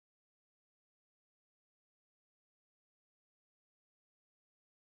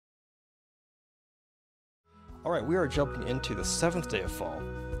Alright, we are jumping into the 7th day of fall.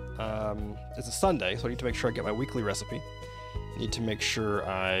 It's a Sunday, so I need to make sure I get my weekly recipe. Need to make sure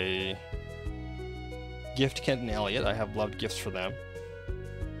I gift Kent and Elliot. I have loved gifts for them.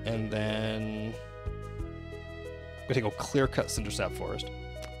 And then I'm gonna go clear cut Cindersap Forest.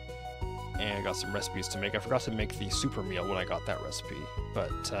 And I got some recipes to make. I forgot to make the super meal when I got that recipe.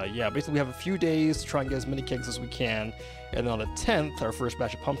 But yeah, basically we have a few days to try and get as many kegs as we can. And then on the 10th, our first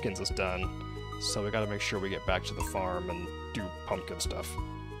batch of pumpkins is done. So we gotta make sure we get back to the farm and do pumpkin stuff.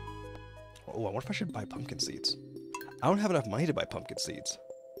 Oh, I wonder if I should buy pumpkin seeds. I don't have enough money to buy pumpkin seeds.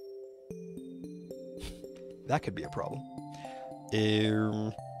 That could be a problem.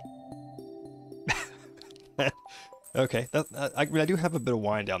 Okay, I mean, I do have a bit of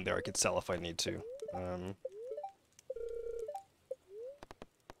wine down there I could sell if I need to.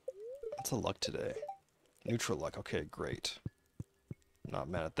 What's the luck today? Neutral luck. Okay, great. Not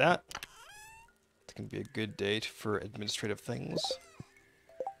mad at that. It's gonna be a good date for administrative things.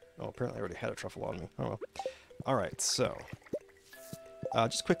 Oh, apparently I already had a truffle on me. Oh well. Alright, so.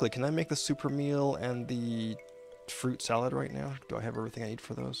 Just quickly, can I make the super meal and the fruit salad right now? Do I have everything I need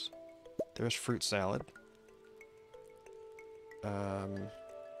for those? There's fruit salad.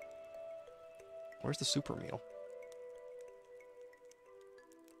 Where's the super meal?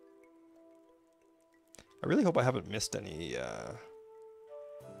 I really hope I haven't missed any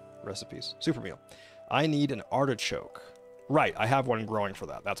recipes. Super meal. I need an artichoke. Right, I have one growing for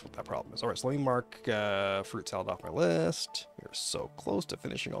that. That's what that problem is. Alright, so let me mark fruit salad off my list. We're so close to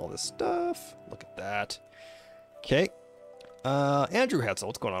finishing all this stuff. Look at that. Okay. Andrew Hetzel,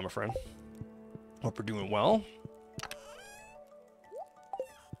 what's going on, my friend? Hope we're doing well.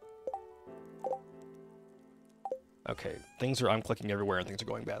 Okay, I'm clicking everywhere and things are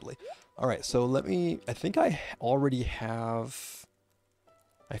going badly. Alright, so let me, I think I already have,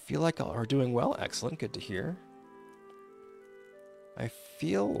 I feel like are doing well. Excellent, good to hear. I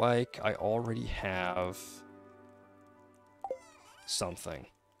feel like I already have something.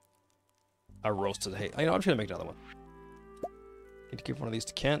 A roasted hay. I'm just gonna make another one. Need to give one of these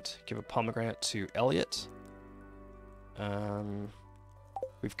to Kent, give a pomegranate to Elliot.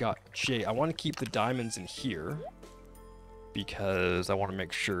 We've got Jay. I want to keep the diamonds in here, because I want to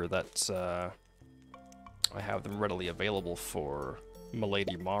make sure that I have them readily available for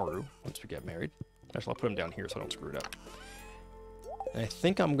Milady Maru once we get married. Actually, I'll put them down here so I don't screw it up. And I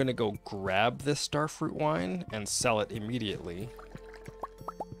think I'm going to go grab this starfruit wine and sell it immediately.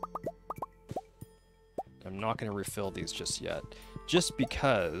 I'm not going to refill these just yet, just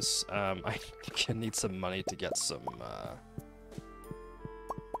because I need some money to get some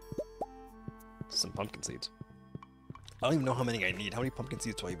pumpkin seeds. I don't even know how many I need. How many pumpkin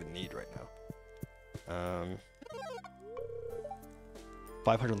seeds do I even need right now?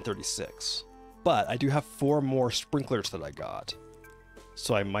 536. But I do have 4 more sprinklers that I got.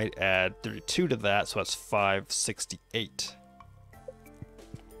 So I might add 32 to that, so that's 568.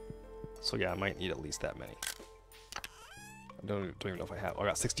 So yeah, I might need at least that many. I don't even know if I have. Oh, I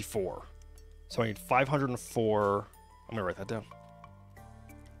got 64. So I need 504. I'm gonna write that down.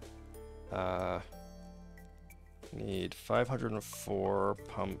 Need 504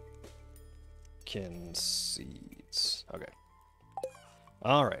 pumpkin seeds. Okay.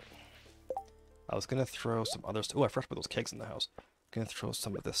 Alright. I was gonna throw some other stuff. Oh, I forgot to put those cakes in the house. Gonna throw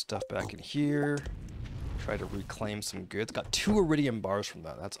some of this stuff back in here. Try to reclaim some goods. Got 2 iridium bars from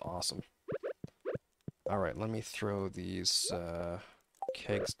that. That's awesome. Alright, let me throw these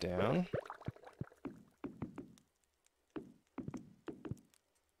kegs down.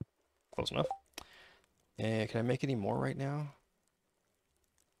 Close enough. And can I make any more right now?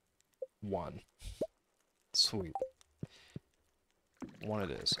 1. Sweet. 1 it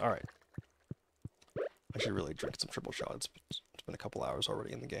is. Alright. I should really drink some triple shots. It's been a couple hours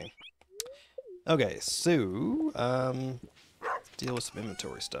already in the game. Okay, so let's deal with some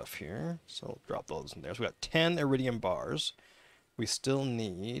inventory stuff here. So I'll drop those in there. So we got 10 iridium bars. We still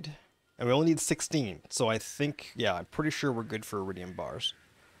need, and we only need 16. So I think, yeah, I'm pretty sure we're good for iridium bars.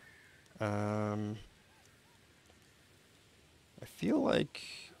 I feel like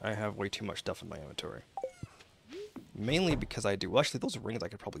I have way too much stuff in my inventory. Mainly because I do, well actually those rings I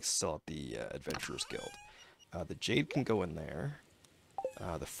could probably sell at the Adventurers Guild. The jade can go in there.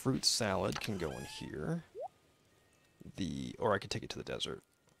 The fruit salad can go in here. Or I could take it to the desert.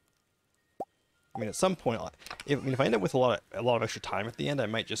 I mean, at some point, if I end up with a lot of extra time at the end, I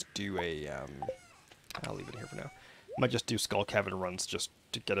might just do a. I'll leave it here for now. I might just do skull cavern runs just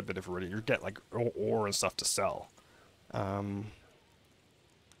to get a bit of iridium, or get like ore and stuff to sell.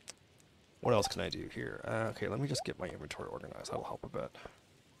 What else can I do here? Okay, let me just get my inventory organized. That'll help a bit.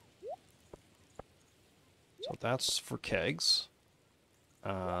 So So that's for kegs.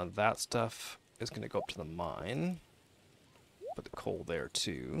 That stuff is going to go up to the mine. Put the coal there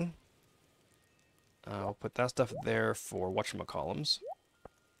too. I'll put that stuff there for whatchamacallums.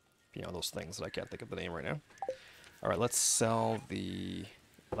 You know, those things that I can't think of the name right now. Alright, let's sell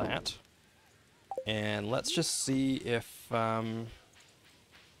that. And let's just see if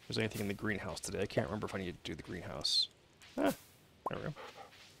there's anything in the greenhouse today. I can't remember if I need to do the greenhouse. Ah, there we go.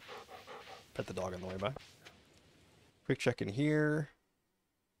 Pet the dog on the way by. Quick check in here.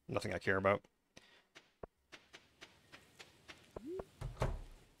 Nothing I care about.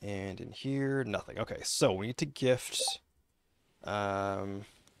 And in here, nothing. Okay, so we need to gift Kent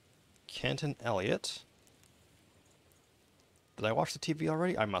and Elliot. Did I watch the TV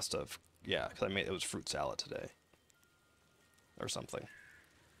already? I must have. Yeah, because it was fruit salad today. Or something.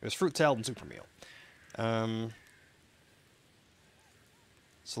 It was fruit salad and super meal.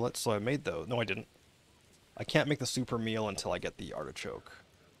 So I made those. No, I didn't. I can't make the super meal until I get the artichoke.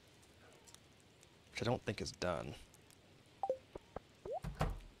 Which I don't think is done.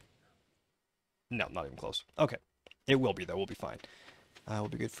 No, not even close. Okay. It will be, though. We'll be fine. We'll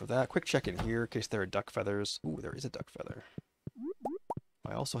be good for that. Quick check in here in case there are duck feathers. Ooh, there is a duck feather.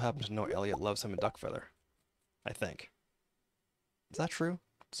 I also happen to know Elliot loves him a duck feather. I think. Is that true?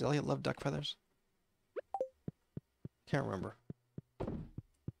 Does Elliot love duck feathers? Can't remember.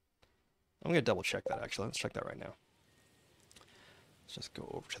 I'm going to double check that, actually. Let's check that right now. Let's just go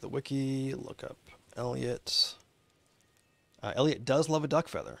over to the wiki, look up Elliot. Elliot does love a duck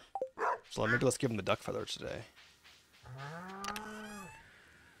feather. So maybe let's give him the duck feather today.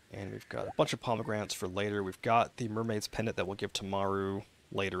 And we've got a bunch of pomegranates for later. We've got the mermaid's pendant that we'll give to Maru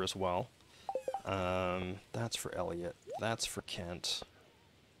later as well. That's for Elliot. That's for Kent.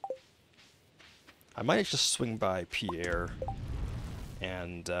 I might just swing by Pierre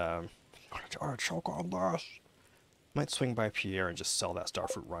and choke on this. Might swing by Pierre and just sell that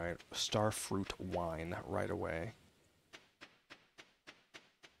starfruit wine right away.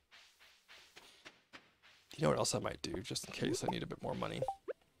 You know what else I might do, just in case I need a bit more money?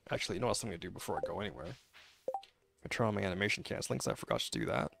 Actually, you know what else I'm going to do before I go anywhere? I turn on my animation canceling because I forgot to do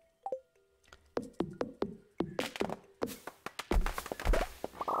that.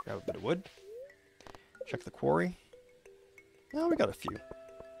 Grab a bit of wood. Check the quarry. Oh, we got a few.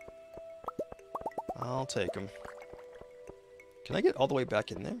 I'll take them. Can I get all the way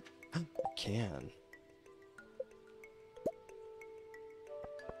back in there? I can.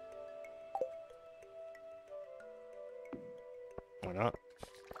 Why not?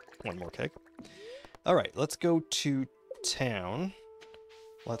 One more keg. Alright, let's go to town.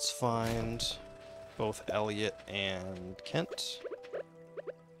 Let's find both Elliot and Kent.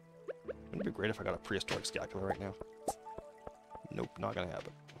 Wouldn't it be great if I got a prehistoric scapula right now? Nope, not gonna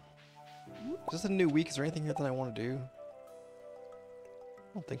happen. Is this a new week? Is there anything here that I want to do?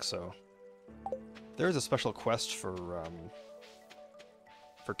 I don't think so. If there is a special quest for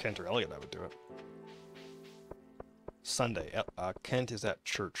Kent or Elliot, I would do it. Sunday. Kent is at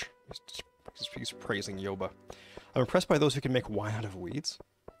church. He's praising Yoba. I'm impressed by those who can make wine out of weeds.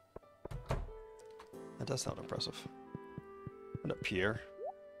 That does sound impressive. What up, Pierre?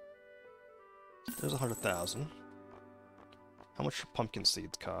 There's 100,000. How much pumpkin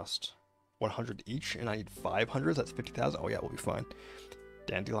seeds cost? 100 each, and I need 500. That's 50,000. Oh yeah, we'll be fine.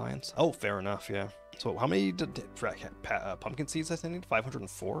 Dandelions. Oh, fair enough. Yeah. So how many pumpkin seeds I need?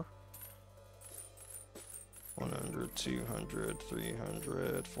 504. 100, 200,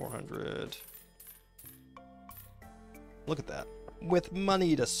 300, 400. Look at that. With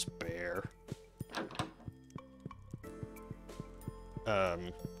money to spare.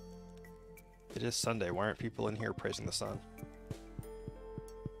 It is Sunday. Why aren't people in here praising the sun?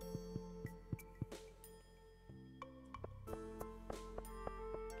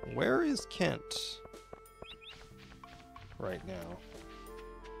 Where is Kent right now?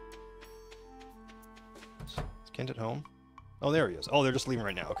 Is Kent at home? Oh, there he is. Oh, they're just leaving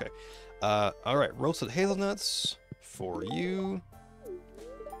right now. Okay. Alright. Roasted hazelnuts for you.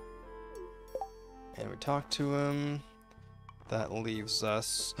 And we talk to him. That leaves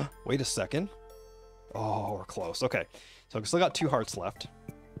us... Wait a second. Oh, we're close. Okay. So we still got 2 hearts left.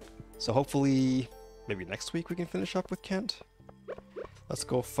 So hopefully, maybe next week we can finish up with Kent. Let's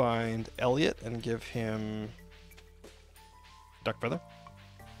go find Elliot and give him... duck feather.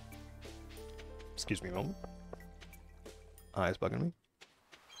 Excuse me a moment. Eyes bugging me.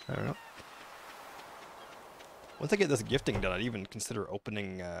 I don't know. Once I get this gifting done, I'd even consider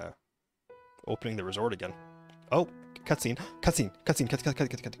opening the resort again. Oh, cutscene.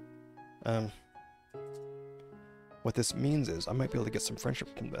 What this means is I might be able to get some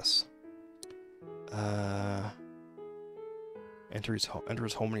friendship from this. Enter his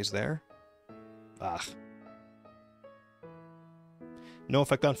home when he's there? Ah. No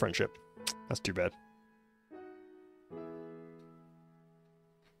effect on friendship. That's too bad.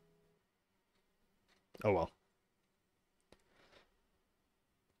 Oh well.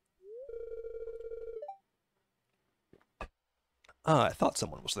 I thought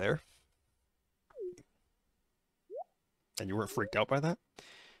someone was there. And you weren't freaked out by that?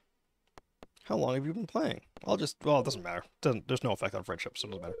 How long have you been playing? Well, it doesn't matter. There's no effect on friendship, so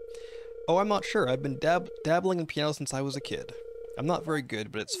it doesn't matter. Oh, I'm not sure. I've been dabbling in piano since I was a kid. I'm not very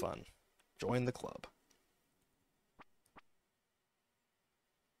good, but it's fun. Join the club.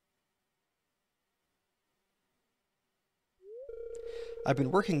 I've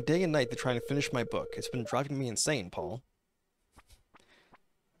been working day and night to try and finish my book. It's been driving me insane, Paul.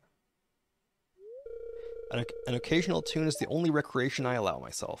 An occasional tune is the only recreation I allow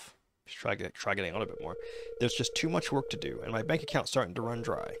myself. Try getting out a bit more. There's just too much work to do, and my bank account's starting to run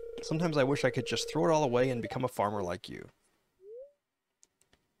dry. Sometimes I wish I could just throw it all away and become a farmer like you.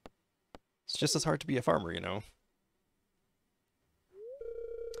 It's just as hard to be a farmer, you know.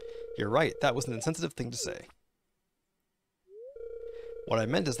 You're right, that was an insensitive thing to say. What I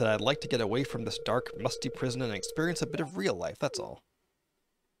meant is that I'd like to get away from this dark, musty prison and experience a bit of real life, that's all.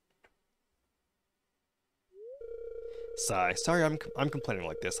 Sigh. Sorry I'm complaining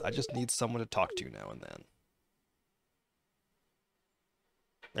like this. I just need someone to talk to now and then.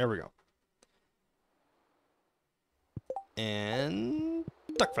 There we go. And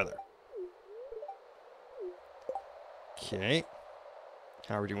duck feather. Okay.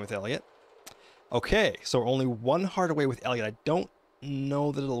 How are we doing with Elliot? Okay, so we're only one heart away with Elliot. I don't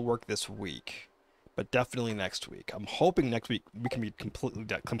know that it'll work this week, but definitely next week. I'm hoping next week we can be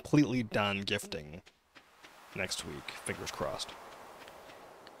completely done gifting. Next week, fingers crossed.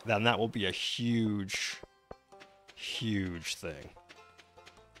 Then that will be a huge thing.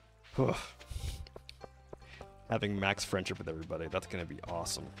 Ugh. Having max friendship with everybody, that's going to be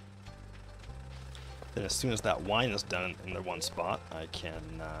awesome. Then as soon as that wine is done in the one spot, I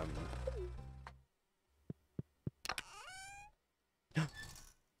can...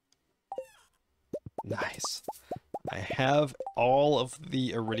 Nice. I have all of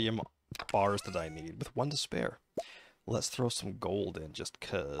the iridium bars that I need, with one to spare. Let's throw some gold in just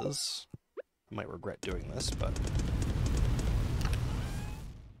cause. I might regret doing this, but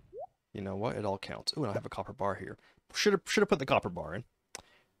you know what? It all counts. Ooh, and I have a copper bar here. Should have put the copper bar in.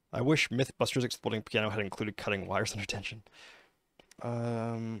 I wish Mythbuster's exploding piano had included cutting wires under tension.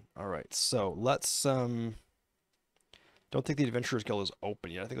 Alright, so let's don't think the Adventurers Guild is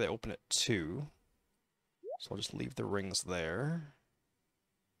open yet. I think they open at 2. So I'll just leave the rings there.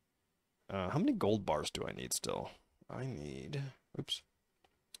 How many gold bars do I need still? I need... Oops.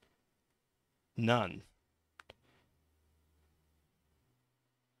 None.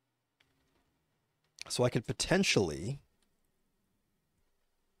 So I could potentially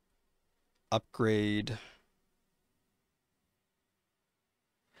upgrade...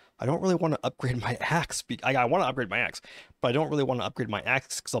 I don't really want to upgrade my axe. I want to upgrade my axe, but I don't really want to upgrade my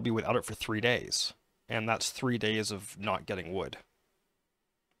axe because I'll be without it for 3 days. And that's 3 days of not getting wood.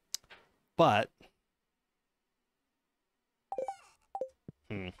 But...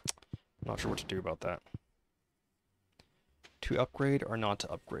 not sure what to do about that. To upgrade or not to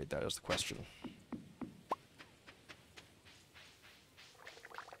upgrade, that is the question.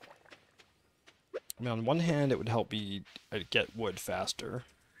 I mean, on one hand, it would help me get wood faster.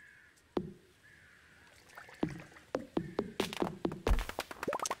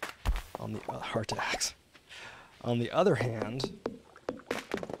 On the hard to axe. On the other hand,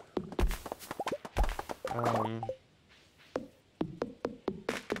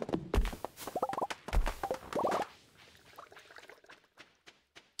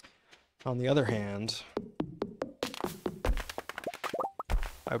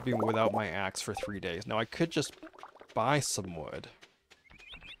 I would be without my axe for 3 days. Now, I could just buy some wood.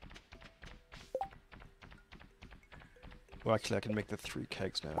 Well, actually, I can make the 3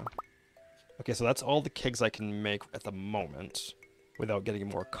 kegs now. Okay, so that's all the kegs I can make at the moment without getting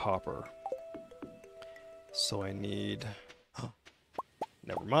more copper. So I need... Oh,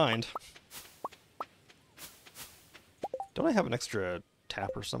 never mind. Don't I have an extra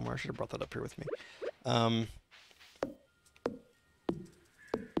tapper somewhere? I should have brought that up here with me.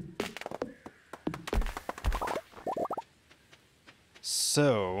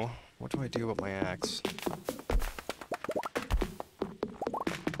 So, what do I do about my axe?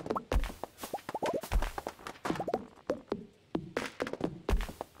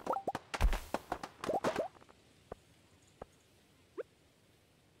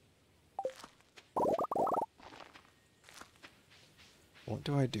 What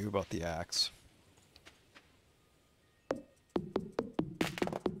do I do about the axe? The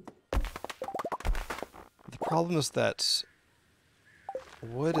problem is that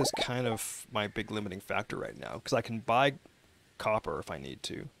wood is kind of my big limiting factor right now, because I can buy copper if I need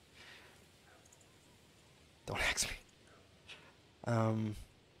to. Don't ask me.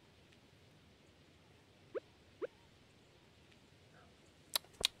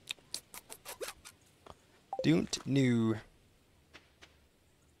 Don't know.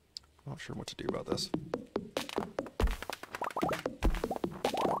 Not sure what to do about this.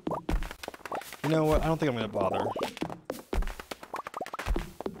 You know what? I don't think I'm going to bother.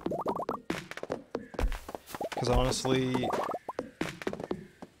 Because honestly,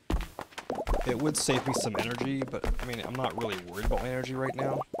 it would save me some energy, but I mean, I'm not really worried about my energy right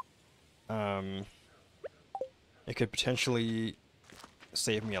now. It could potentially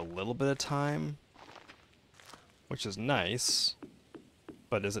save me a little bit of time, which is nice,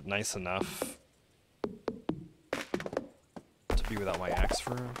 but is it nice enough to be without my axe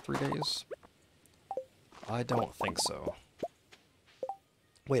for 3 days? I don't think so.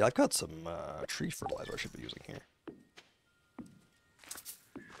 Wait, I've got some tree fertilizer I should be using here.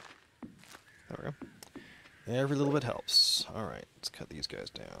 There we go. Every little bit helps. Alright, let's cut these guys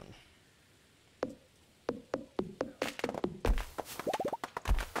down.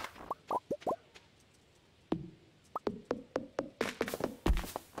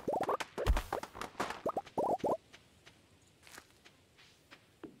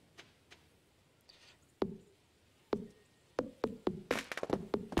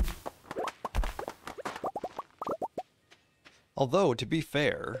 Although, to be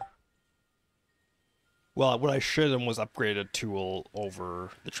fair, well, what I should have was upgrade a tool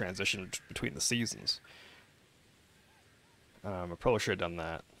over the transition between the seasons. I probably should have done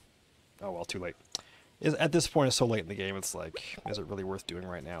that. Oh well, too late. At this point, it's so late in the game, it's like, is it really worth doing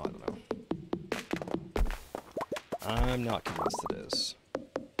right now? I don't know. I'm not convinced it is.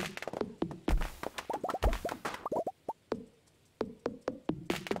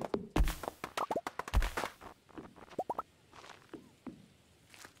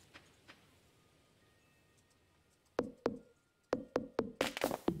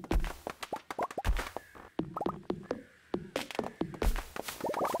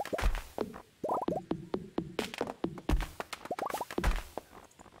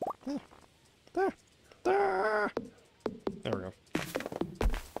 There we go.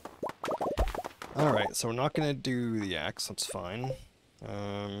 Alright, so we're not going to do the axe, that's fine.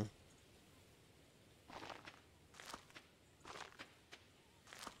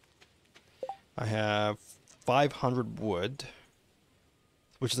 I have 500 wood,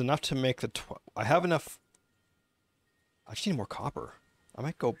 which is enough to make the... I have enough... I just need more copper. I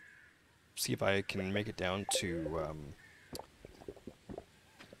might go see if I can make it down to...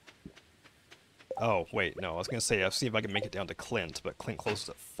 Oh, wait, no, I was going to say, I'll see if I can make it down to Clint, but Clint closes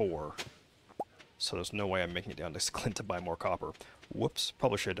at 4. So there's no way I'm making it down to Clint to buy more copper. Whoops,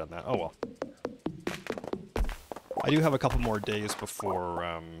 probably should have done that. Oh well. I do have a couple more days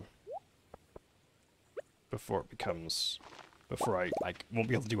before, before it becomes... Before I won't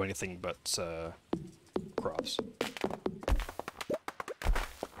be able to do anything but, crops.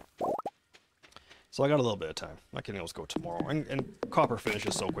 So I got a little bit of time. I can almost go tomorrow. And copper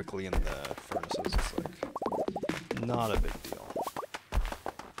finishes so quickly in the furnaces, it's like, not a big deal.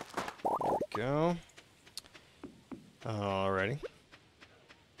 There we go. Alrighty.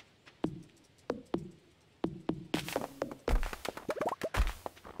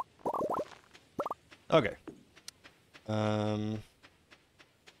 Okay.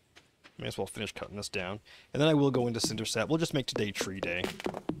 May as well finish cutting this down. And then I will go into Cinderset. We'll just make today tree day.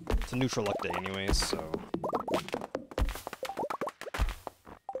 It's a neutral luck day anyways, so...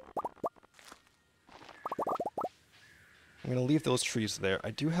 I'm going to leave those trees there.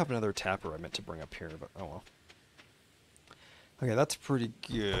 I do have another tapper I meant to bring up here, but oh well. Okay, that's pretty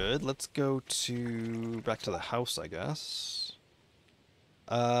good. Let's go to... back to the house, I guess.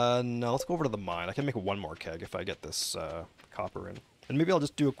 No, let's go over to the mine. I can make one more keg if I get this copper in. And maybe I'll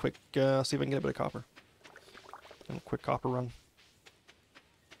just do a quick, see if I can get a bit of copper. A quick copper run.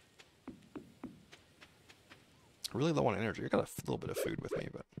 Really low on energy. I got a little bit of food with me,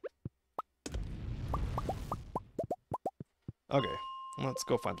 but... Okay, let's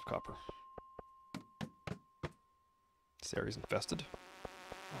go find some copper. This area's infested.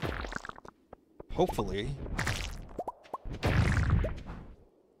 Hopefully...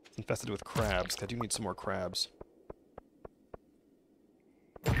 it's infested with crabs. I do need some more crabs.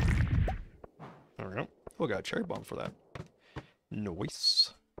 There we go. Oh, got a cherry bomb for that.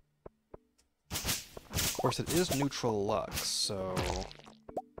 Nice. Of course, it is neutral luck, so...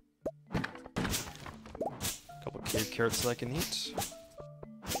 cave carrots that I can eat.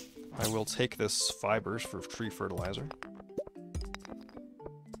 I will take this fibers for tree fertilizer.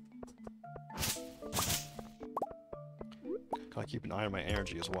 Gotta keep an eye on my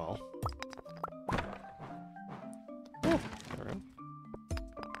energy as well. Oh, there we go.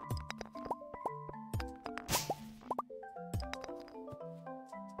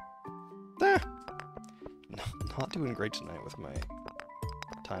 Ah! No, not doing great tonight with my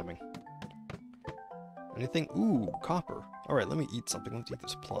timing. Anything? Ooh, copper. Alright, let me eat something. Let's eat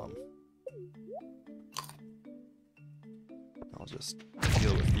this plum. I'll just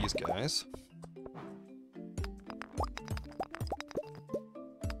deal with these guys.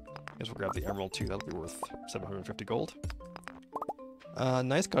 Guess we'll grab the emerald too. That'll be worth 750 gold.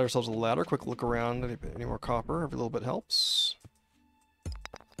 Nice. Got ourselves a ladder. Quick look around. Any more copper? Every little bit helps.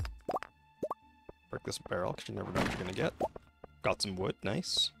 Break this barrel because you never know what you're gonna get. Got some wood.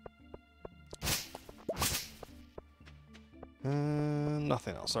 Nice.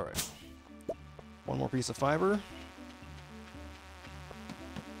 Nothing else. Alright. One more piece of fiber.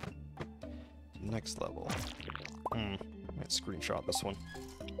 Next level. Might screenshot this one.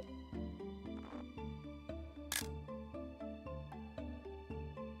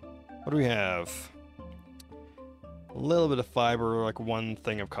 What do we have? A little bit of fiber, like one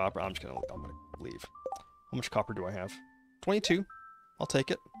thing of copper. I'm gonna leave. How much copper do I have? 22. I'll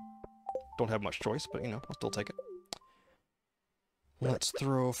take it. Don't have much choice, but you know, I'll still take it. Let's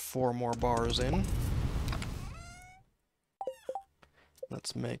throw 4 more bars in.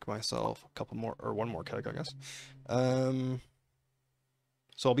 Let's make myself a couple more, or 1 more keg, I guess.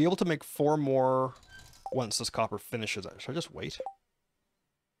 So I'll be able to make 4 more once this copper finishes. Should I just wait?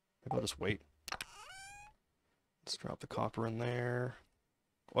 Maybe I'll just wait. Let's drop the copper in there.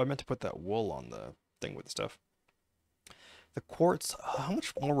 Oh, I meant to put that wool on the thing with the stuff. The quartz, how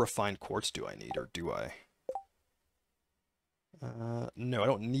much more refined quartz do I need, or do I? No, I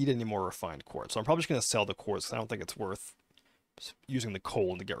don't need any more refined quartz. So I'm probably just going to sell the quartz, because I don't think it's worth using the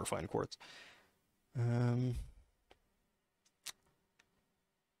coal to get refined quartz. Have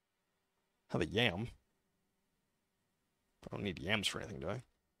a yam. I don't need yams for anything, do I?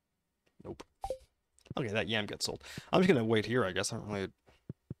 Nope. Okay, that yam gets sold. I'm just going to wait here, I guess. I don't really...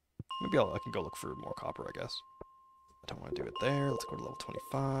 Maybe I can go look for more copper, I guess. I don't want to do it there. Let's go to level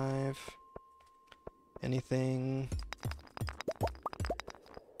 25. Anything?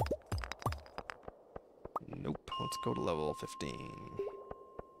 Nope. Let's go to level 15.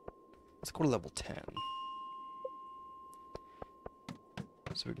 Let's go to level 10.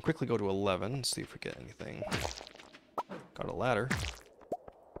 So we can quickly go to 11 and see if we get anything. Got a ladder.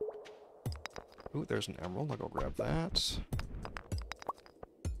 Ooh, there's an emerald. I'll go grab that.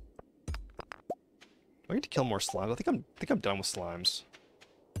 I need to kill more slimes. I think I'm done with slimes.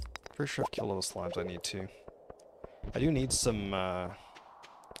 Pretty sure I've killed all the slimes I need to. I do need some, well,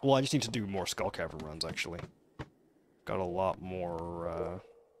 I just need to do more Skull Cavern runs, actually. Got a lot more,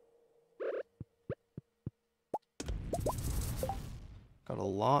 got a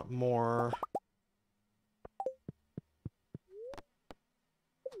lot more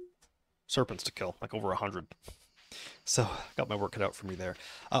serpents to kill, like over 100. So, got my work cut out for me there.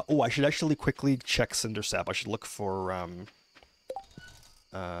 Oh, I should actually quickly check Cinder Sap. I should look for,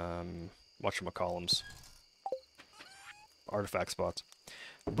 whatchamacallums. Artifact spots.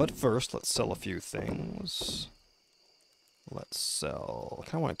 But first, let's sell a few things. Let's sell... I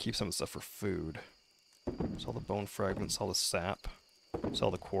kind of want to keep some of the stuff for food. Sell the bone fragments, sell the sap,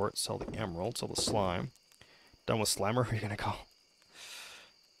 sell the quartz, sell the emerald, sell the slime. Done with Slimer? Who are you going to call?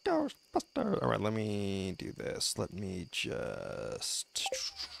 Ghostbuster! Alright, let me do this. Let me just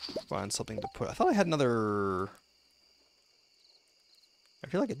find something to put... I thought I had another... I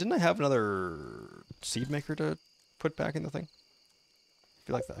feel like... Didn't I have another seed maker to put back in the thing?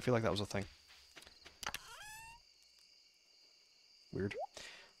 I feel like that was a thing. Weird.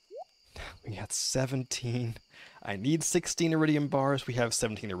 We had 17. I need 16 iridium bars. We have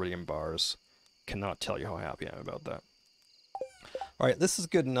 17 iridium bars. Cannot tell you how happy I am about that. Alright, this is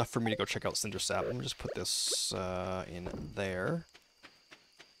good enough for me to go check out Cinder Sap. Let me just put this in there.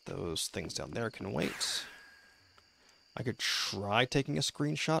 Those things down there can wait. I could try taking a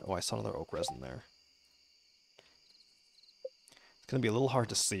screenshot. Oh, I saw another oak resin there. It's going to be a little hard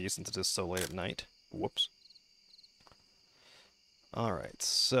to see since it is so late at night. Whoops. Alright,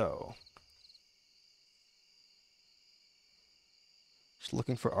 so... just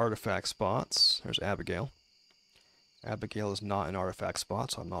looking for artifact spots. There's Abigail. Abigail is not an artifact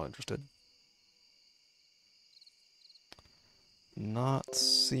spot, so I'm not interested. Not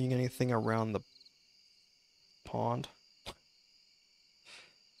seeing anything around the pond.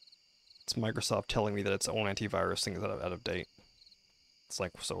 It's Microsoft telling me that its own antivirus thing is out of date. It's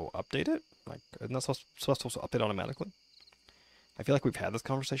like, so update it? Like, isn't that supposed to update automatically? I feel like we've had this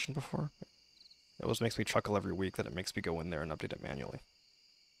conversation before. It always makes me chuckle every week that it makes me go in there and update it manually.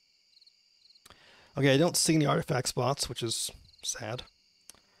 Okay, I don't see any artifact spots, which is sad.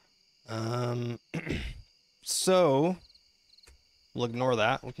 So, we'll ignore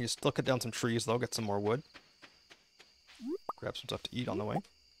that. We can still cut down some trees, though, get some more wood. Grab some stuff to eat on the way.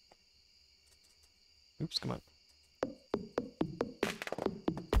 Oops, come on.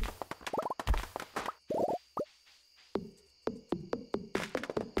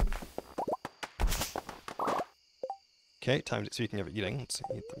 Okay, time to, speaking of eating, let's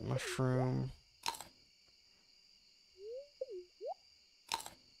eat the mushroom.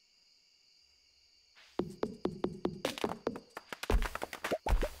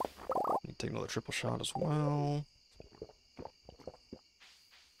 Need to take another triple shot as well.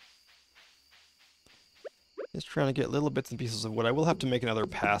 Just trying to get little bits and pieces of wood. I will have to make another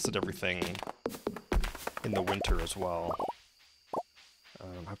pass at everything in the winter as well. I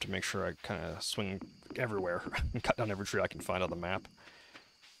have to make sure I kind of swing everywhere and cut down every tree I can find on the map.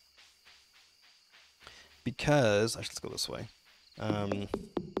 Because, let's go this way.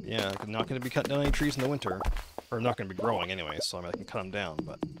 Yeah, I'm not going to be cutting down any trees in the winter. Or not going to be growing anyway, so I can cut them down,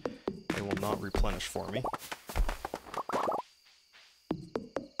 but they will not replenish for me.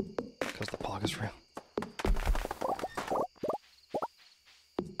 Because the pog is real.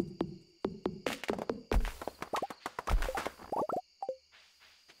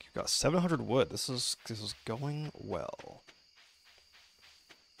 Got 700 wood. This is going well.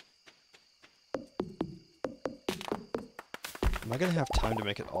 Am I gonna have time to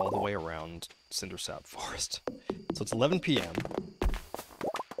make it all the way around Cindersap Forest? So it's 11 p.m.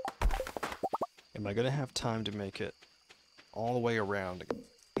 Am I gonna have time to make it all the way around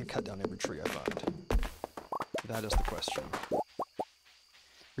and cut down every tree I find? That is the question. The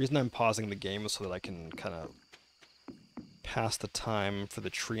reason I'm pausing the game is so that I can kind of pass the time for the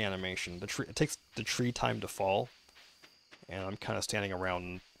tree animation. It takes the tree time to fall, and I'm kind of standing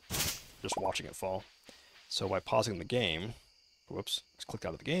around just watching it fall. So by pausing the game, whoops, just clicked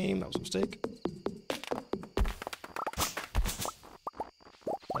out of the game, that was a mistake.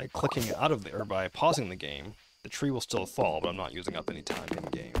 By clicking out of or by pausing the game, the tree will still fall, but I'm not using up any time in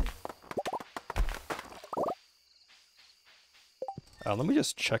game. Let me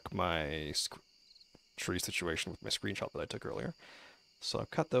just check my tree situation with my screenshot that I took earlier. So I've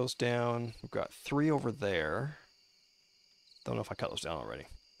cut those down. We've got 3 over there. Don't know if I cut those down already.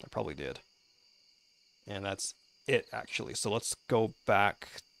 I probably did. And that's it, actually. So let's go back.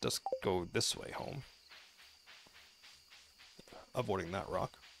 Just go this way home. Avoiding that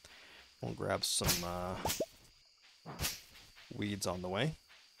rock. We'll grab some weeds on the way.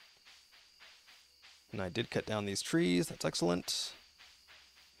 And I did cut down these trees. That's excellent.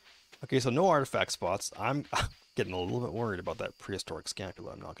 Okay, so no artifact spots. I'm getting a little bit worried about that prehistoric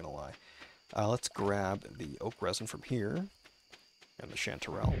scapula, I'm not going to lie. Let's grab the oak resin from here. And the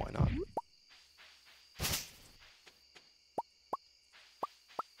chanterelle, why not?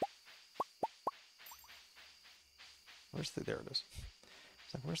 There it is.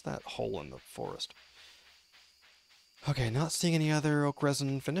 It's like, where's that hole in the forest? Okay, not seeing any other oak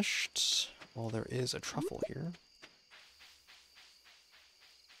resin finished. Well, there is a truffle here.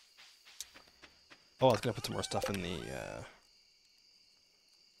 Oh, I was gonna put some more stuff in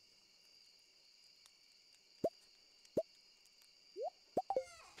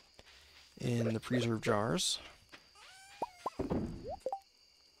the preserve jars.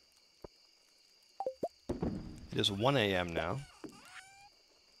 It is 1 a.m. now.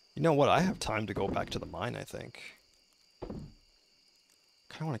 You know what? I have time to go back to the mine, I think.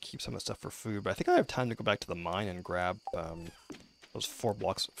 Kind of want to keep some of the stuff for food, but I think I have time to go back to the mine and grab those 4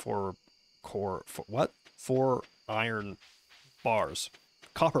 iron bars.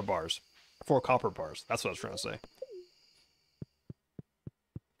 Copper bars. 4 copper bars. That's what I was trying to say.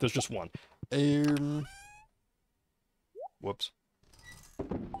 There's just 1. Whoops.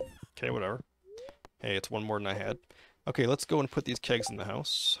 Okay, whatever. Hey, it's 1 more than I had. Okay, let's go and put these kegs in the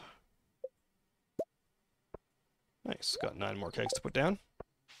house. Nice, got 9 more kegs to put down.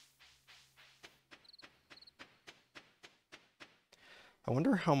 I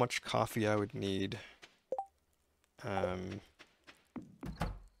wonder how much coffee I would need. What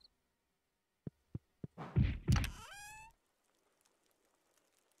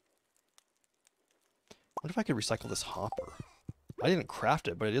if I could recycle this hopper? I didn't craft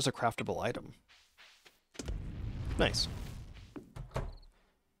it, but it is a craftable item. Nice.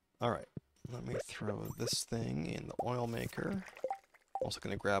 Alright, let me throw this thing in the oil maker. Also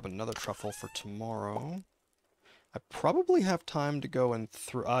going to grab another truffle for tomorrow. I probably have time to go and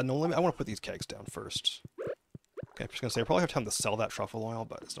no, I want to put these kegs down first. Okay, I'm just going to say I probably have time to sell that truffle oil,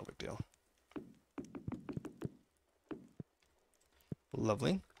 but it's no big deal.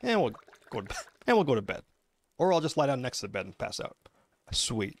 Lovely. And we'll go to bed. And we'll go to bed. Or I'll just lie down next to the bed and pass out.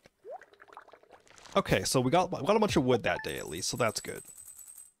 Sweet. Okay, so we got a bunch of wood that day at least, so that's good.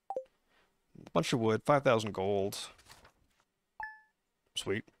 A bunch of wood, 5,000 gold.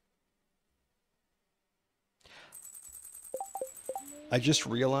 Sweet. I just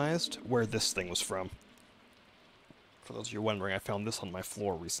realized where this thing was from. For those of you wondering, I found this on my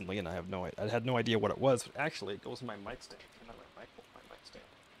floor recently, and I had no idea what it was. But actually, it goes in my mic stand. My mic stand.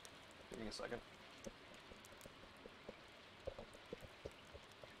 Give me a second.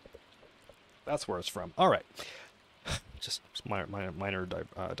 That's where it's from. All right. Just minor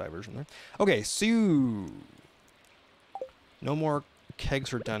diversion there. Okay, so no more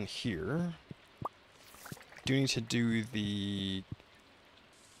kegs are done here. Do need to do the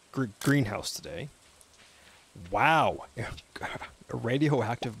greenhouse today. Wow, a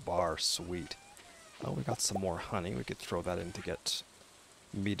radioactive bar, sweet. Oh, we got some more honey. We could throw that in to get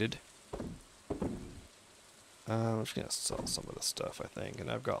meated. I'm just gonna sell some of this stuff, I think,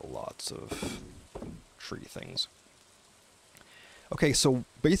 and I've got lots of tree things. Okay, so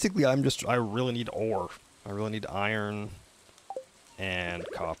basically I really need ore. I really need iron and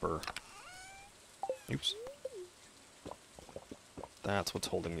copper. Oops. That's what's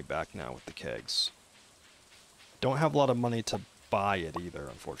holding me back now with the kegs. Don't have a lot of money to buy it either,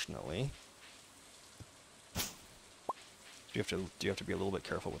 unfortunately. Do you have to be a little bit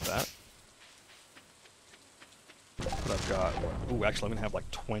careful with that? But I've got... Ooh, actually I'm gonna have like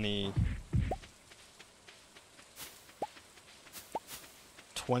 20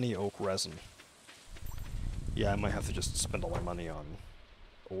 oak resin. Yeah, I might have to just spend all my money on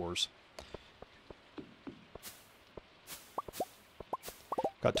ores.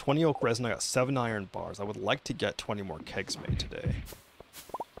 Got 20 oak resin, I got 7 iron bars. I would like to get 20 more kegs made today.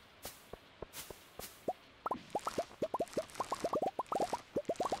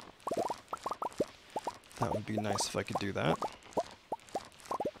 That would be nice if I could do that.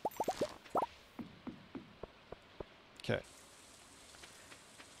 Okay.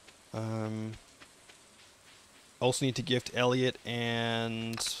 Also need to gift Elliot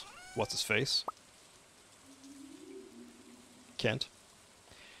and... what's his face? Kent.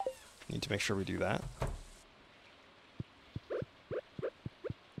 Need to make sure we do that.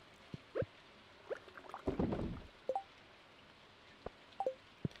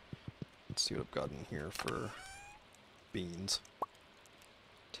 Let's see what I've got in here for beans.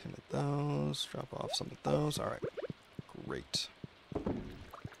 10 of those, drop off some of those. Alright, great.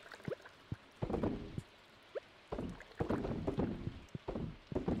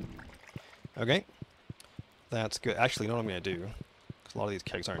 Okay, that's good. Actually, you know what I'm going to do? A lot of these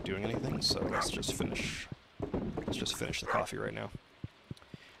kegs aren't doing anything, so let's just finish the coffee right now.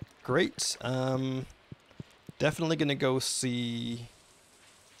 Great. Definitely gonna go see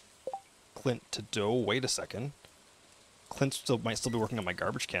Clint today. Wait a second. Clint might still be working on my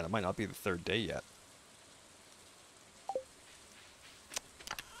garbage can. It might not be the 3rd day yet.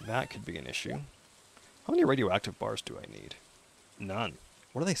 That could be an issue. How many radioactive bars do I need? None.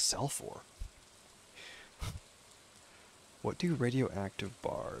 What do they sell for? What do radioactive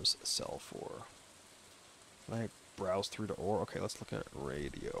bars sell for? Can I browse through to ore? Okay, let's look at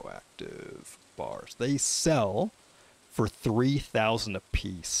radioactive bars. They sell for 3,000 a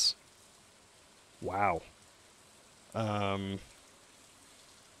piece. Wow.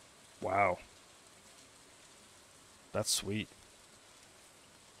 Wow. That's sweet.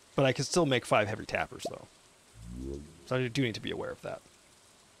 But I can still make 5 heavy tappers, though. So I do need to be aware of that.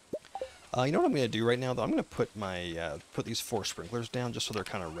 You know what I'm going to do right now, though? I'm going to put my put these 4 sprinklers down just so they're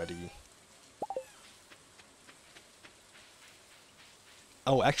kind of ready.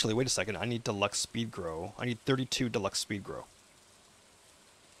 Oh, actually, wait a second. I need deluxe speed grow. I need 32 deluxe speed grow.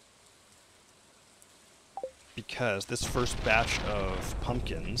 Because this first batch of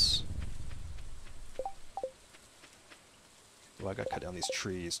pumpkins... Oh, I got to cut down these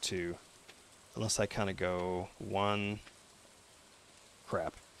trees, too. Unless I kind of go 1...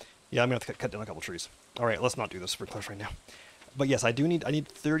 Crap. Yeah, I'm going to have to cut down a couple trees. Alright, let's not do this sprinklers right now. But yes, I need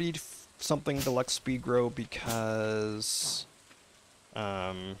 30 something deluxe speed grow because...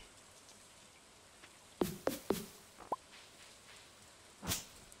 I'm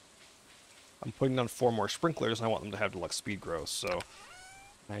putting on 4 more sprinklers and I want them to have deluxe speed grow, so...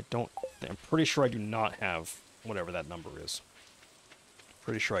 I'm pretty sure I do not have whatever that number is.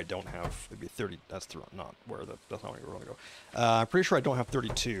 Pretty sure I don't have, it'd be 30, that's not where that's not where we're going to go. I'm pretty sure I don't have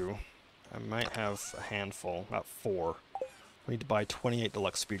 32. I might have a handful, about 4. I need to buy 28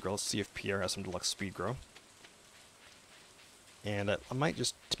 deluxe speed grow. Let's see if Pierre has some deluxe speed grow. And I might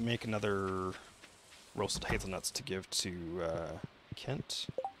just make another roasted hazelnuts to give to Kent.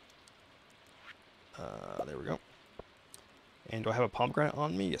 There we go. And do I have a pomegranate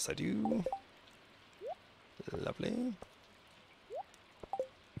on me? Yes, I do. Lovely.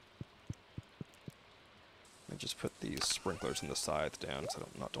 I just put these sprinklers and the scythe down because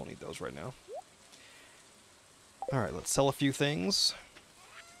I don't need those right now. Alright, let's sell a few things.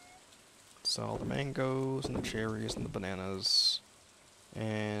 Sell the mangoes and the cherries and the bananas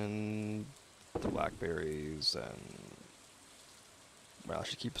and the blackberries and... well, I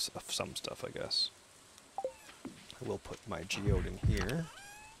should keep some stuff, I guess. I will put my geode in here.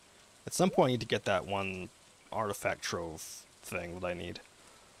 At some point I need to get that one artifact trove thing that I need.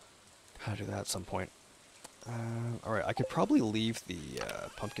 Gotta do that at some point. Alright, I could probably leave the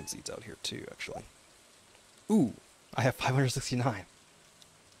pumpkin seeds out here too, actually. Ooh, I have 569.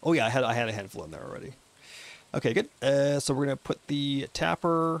 Oh yeah, I had a handful in there already. Okay, good. So we're gonna put the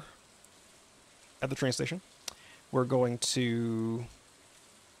tapper at the train station. We're going to...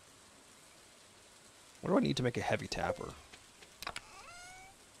 what do I need to make a heavy tapper? I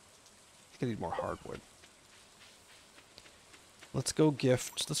think I need more hardwood. Let's go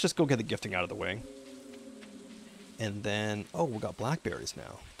gift... let's just go get the gifting out of the way. And then... oh, we got blackberries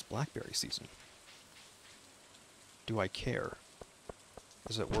now. It's blackberry season. Do I care?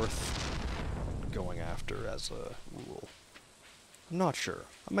 Is it worth going after as a rule? I'm not sure.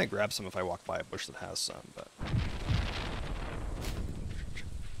 I might grab some if I walk by a bush that has some, but...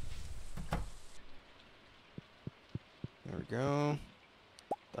 there we go.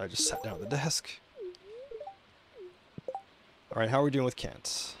 I just sat down at the desk. Alright, how are we doing with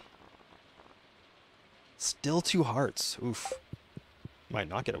Kent? Still 2 hearts. Oof. Might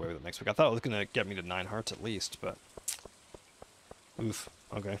not get away with it next week. I thought it was going to get me to 9 hearts at least, but... oof.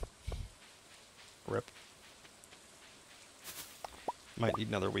 Okay. Rip. Might need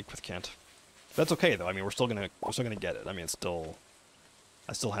another week with Kent. That's okay though. I mean, we're still gonna get it. I mean, it's still...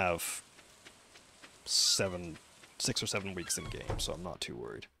 I still have 6 or 7 weeks in game, so I'm not too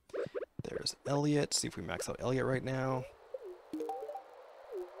worried. There's Elliot. See if we max out Elliot right now.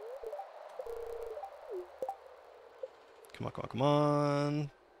 Come on, come on, come on.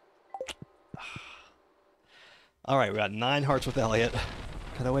 Alright, we got 9 hearts with Elliot.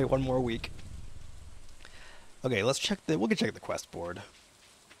 Gotta wait 1 more week. Okay, let's check the... we'll check the quest board.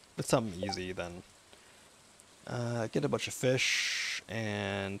 If it's something easy, then... get a bunch of fish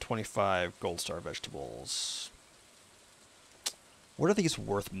and 25 gold star vegetables. What are these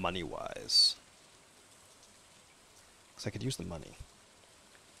worth money-wise? Because I could use the money.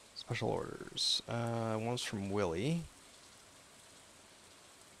 Special orders. One's from Willie.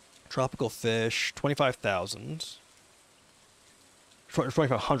 Tropical fish, 25,000.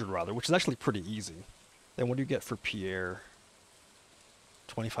 2,500 rather, which is actually pretty easy. Then what do you get for Pierre?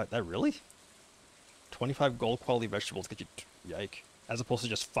 25, that really? 25 gold quality vegetables get you, yike. As opposed to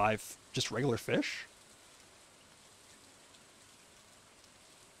just 5, just regular fish?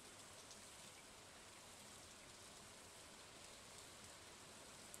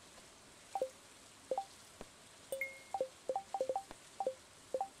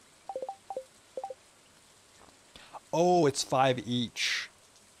 Oh, it's 5 each.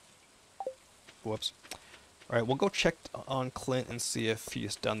 Whoops. Alright, we'll go check on Clint and see if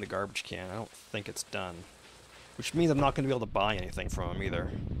he's done the garbage can. I don't think it's done. Which means I'm not going to be able to buy anything from him either.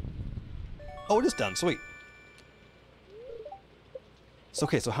 Oh, it is done. Sweet. So,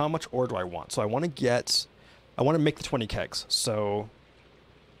 okay, so how much ore do I want? So I want to get... I want to make the 20 kegs. So...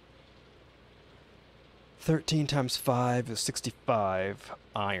 13 times 5 is 65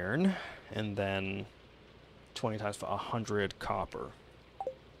 iron. And then... 20 times 5, 100 copper.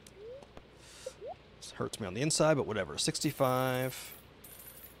 This hurts me on the inside, but whatever. 65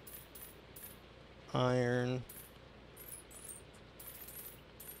 iron,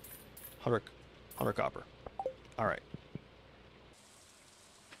 100 copper. All right.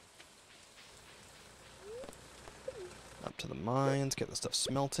 Up to the mines, get the stuff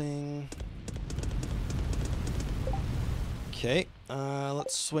smelting. Okay,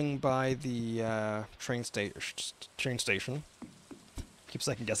 let's swing by the train station. Keep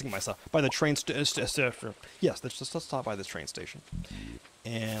second guessing myself. By the train station. Yes, let's stop by this train station.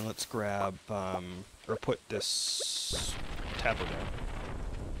 And let's grab, or put this tapper down.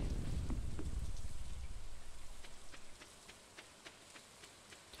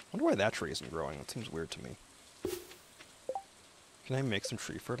 I wonder why that tree isn't growing. That seems weird to me. Can I make some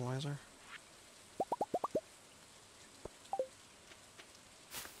tree fertilizer?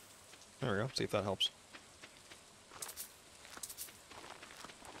 There we go. See if that helps.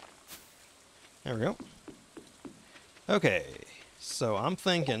 There we go. Okay, so I'm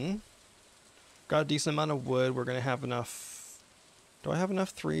thinking, got a decent amount of wood. We're gonna have enough. Do I have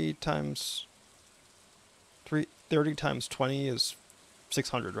enough? 30 times 20 is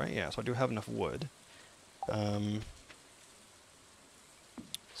 600, right? Yeah, so I do have enough wood.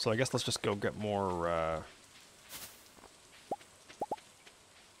 So I guess let's just go get more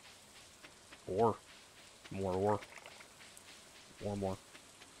ore. More ore. More.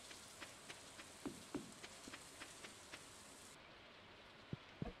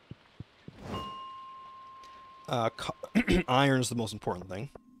 Iron's the most important thing.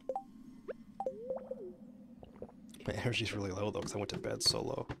 My energy's really low though, because I went to bed so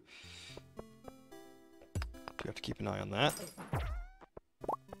low. You have to keep an eye on that.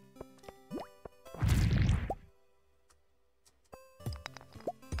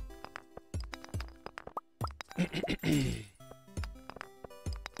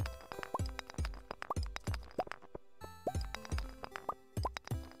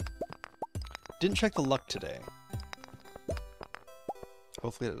 Didn't check the luck today.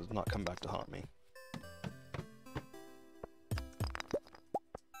 Hopefully it does not come back to haunt me.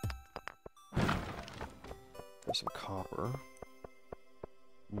 There's some copper.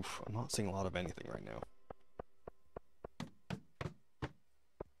 Oof, I'm not seeing a lot of anything right now.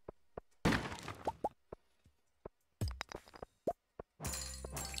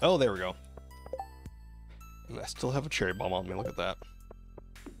 Oh, there we go. Ooh, I still have a cherry bomb on me, look at that.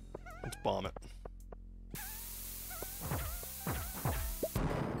 Let's bomb it.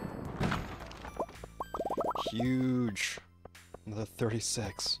 Huge. Another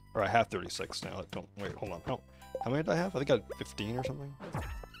 36. Or I have 36 now. Don't wait, hold on. How many did I have? I think I had 15 or something.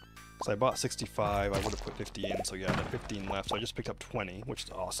 So I bought 65. I would have put 50 in, so yeah, I had 15 left. So I just picked up 20, which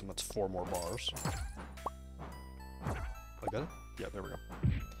is awesome. That's 4 more bars. I got it? Yeah, there we go.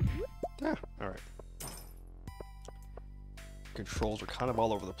 Yeah, alright. Controls are kind of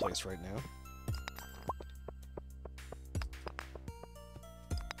all over the place right now.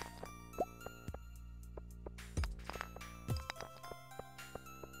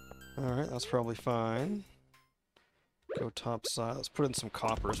 Alright, that's probably fine. Go top side. Let's put in some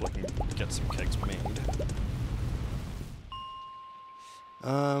copper so I can get some kegs made.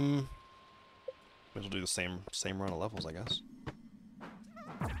 Might as well do the same run of levels, I guess.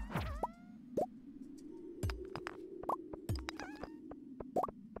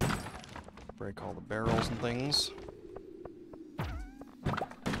 Break all the barrels and things.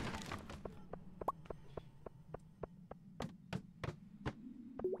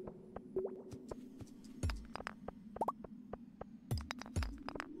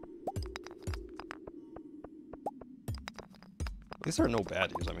 At least there are no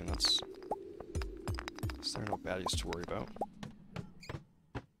baddies. I mean, that's... There are no baddies to worry about.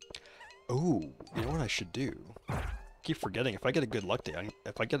 Oh, you know what I should do? I keep forgetting. If I get a good luck day,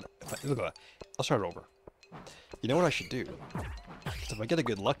 I'll start over. You know what I should do? If I get a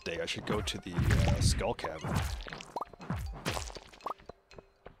good luck day, I should go to the skull cavern.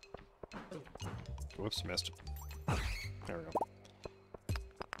 Whoops, missed. There we go.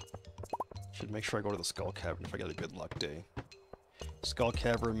 Should make sure I go to the skull cavern if I get a good luck day. Skull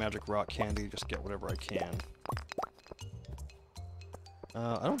cavern, magic rock candy, just get whatever I can.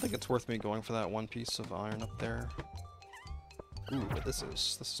 I don't think it's worth me going for that one piece of iron up there. Ooh, but this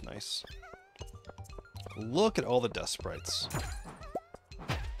is nice. Look at all the death sprites.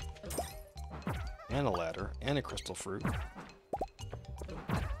 And a ladder, and a crystal fruit.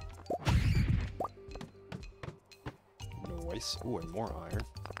 Nice. Ooh, and more iron.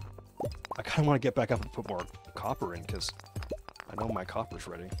 I kind of want to get back up and put more copper in, because I know my copper's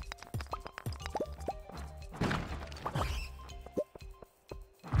ready.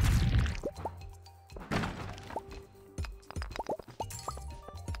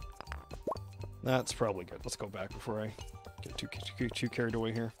 That's probably good. Let's go back before I get too carried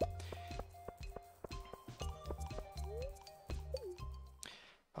away here.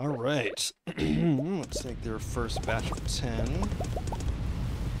 Alright. Let's take their first batch of 10.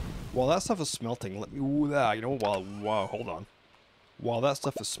 While that stuff is smelting, let me... Ooh, you know, wow, hold on. While that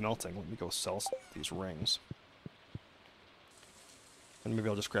stuff is smelting, let me go sell these rings. And maybe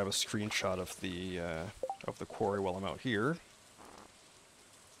I'll just grab a screenshot of the quarry while I'm out here.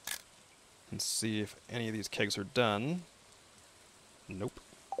 And see if any of these kegs are done. Nope.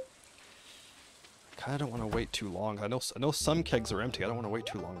 I kinda don't want to wait too long. I know some kegs are empty. I don't want to wait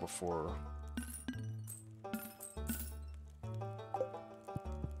too long before...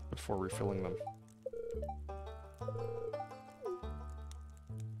 before refilling them.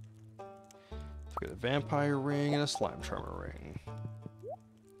 Let's get a vampire ring and a slime charmer ring.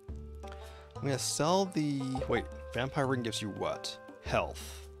 I'm gonna sell the... Wait, vampire ring gives you what?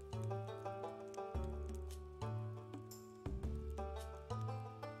 Health.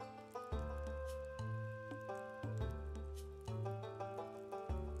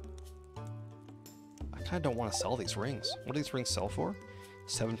 I don't want to sell these rings. What do these rings sell for?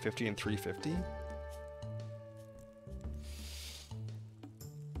 750 and 350?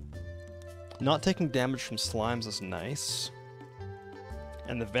 Not taking damage from slimes is nice.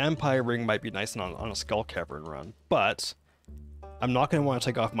 And the vampire ring might be nice on a skull cavern run, but I'm not going to want to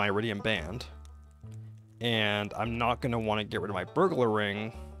take off my iridium band. And I'm not going to want to get rid of my burglar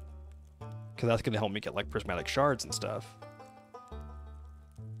ring, because that's going to help me get like prismatic shards and stuff.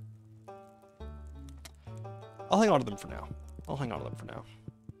 I'll hang on to them for now.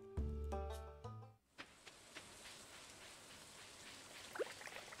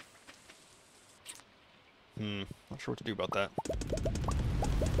 Not sure what to do about that.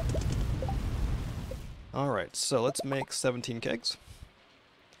 Alright, so let's make 17 kegs.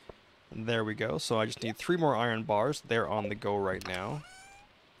 And there we go. So I just need 3 more iron bars. They're on the go right now.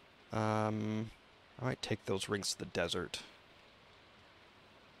 I might take those rings to the desert.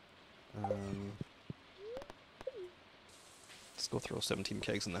 Let's go throw 17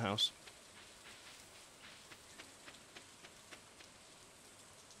 kegs in the house.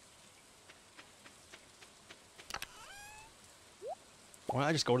 Why don't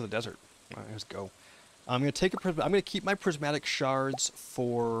I just go to the desert? Why don't I just go? I'm gonna keep my prismatic shards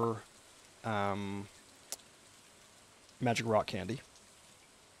for magic rock candy.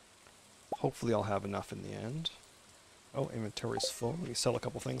 Hopefully I'll have enough in the end. Oh, inventory's full. Let me sell a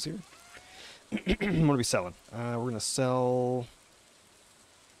couple things here. What are we selling? We're going to sell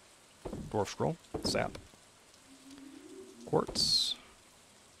dwarf scroll, sap, quartz,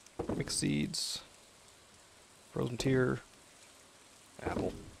 mixed seeds, frozen tear,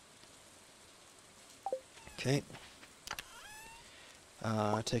 apple. Okay.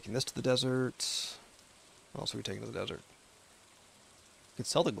 Taking this to the desert. What else are we taking to the desert? We could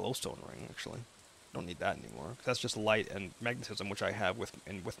sell the glowstone ring, actually. Don't need that anymore. That's just light and magnetism, which I have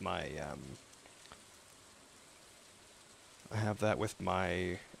with my I have that with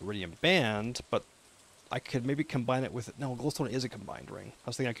my iridium band, but I could maybe combine it with... No, glowstone is a combined ring. I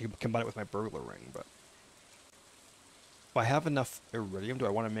was thinking I could combine it with my burglar ring, but... If I have enough iridium, do I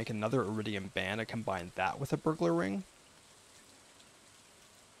want to make another iridium band and combine that with a burglar ring?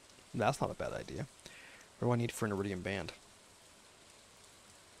 That's not a bad idea. What do I need for an iridium band?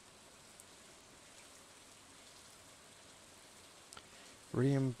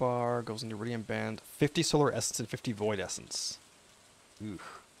 Iridium bar goes into iridium band. 50 solar essence and 50 void essence. Ooh.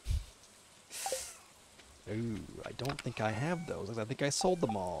 Ooh, I don't think I have those. I think I sold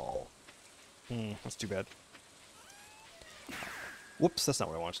them all. That's too bad. Whoops, that's not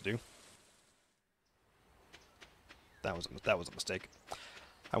what I wanted to do. That was a mistake.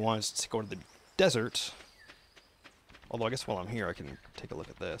 I wanted to go to the desert. Although I guess while I'm here I can take a look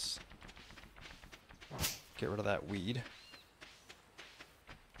at this. Get rid of that weed.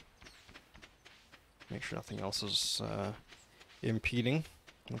 Make sure nothing else is impeding.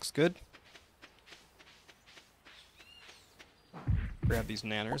 Looks good. Grab these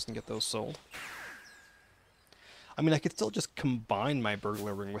nanners and get those sold. I mean, I could still just combine my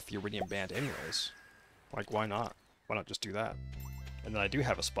burglar ring with the iridium band anyways. Like, why not? Why not just do that? And then I do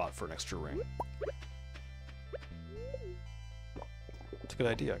have a spot for an extra ring. It's a good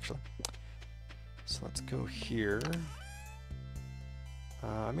idea, actually. So let's go here.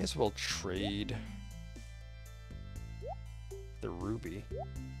 I may as well trade the ruby.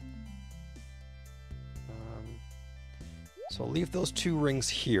 So I'll leave those 2 rings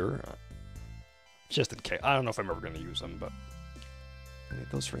here. Just in case. I don't know if I'm ever going to use them, but... Leave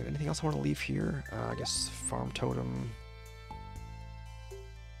those rings. Anything else I want to leave here? I guess farm totem.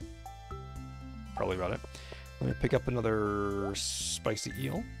 Probably about it. Let me pick up another spicy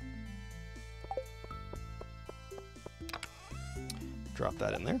eel. Drop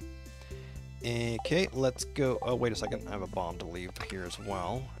that in there. Okay, let's go. Oh, wait a second. I have a bomb to leave here as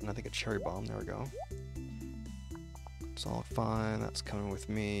well. And I think a cherry bomb. There we go. It's all fine. That's coming with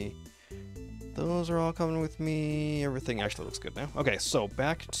me. Those are all coming with me. Everything actually looks good now. Okay, so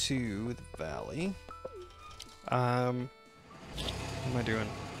back to the valley. What am I doing?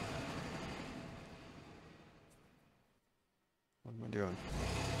 What am I doing?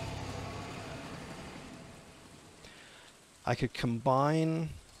 I could combine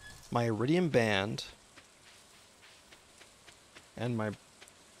my iridium band and my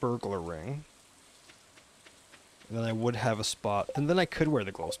burglar ring. And then I would have a spot. And then I could wear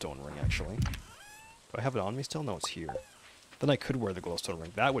the glowstone ring, actually. Do I have it on me still? No, it's here. Then I could wear the glowstone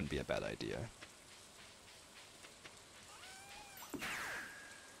ring. That wouldn't be a bad idea.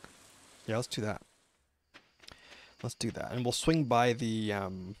 Yeah, let's do that. Let's do that. And we'll swing by the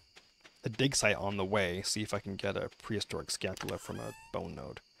dig site on the way, see if I can get a prehistoric scapula from a bone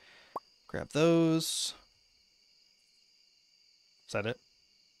node. Grab those. Is that it?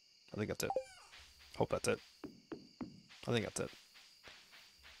 I think that's it. Hope that's it. I think that's it.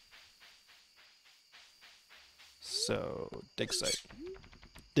 So, dig site.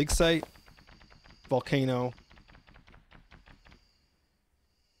 Dig site. Volcano.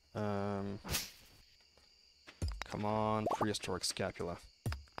 Come on, prehistoric scapula.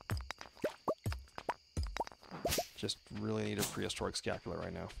 Just really need a prehistoric scapula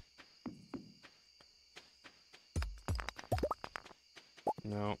right now.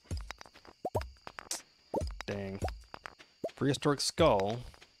 No. Dang. Prehistoric skull,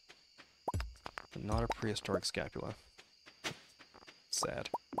 but not a prehistoric scapula. Sad.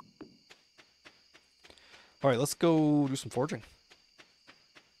 Alright, let's go do some forging.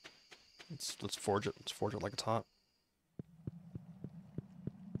 Let's forge it. Let's forge it like it's hot.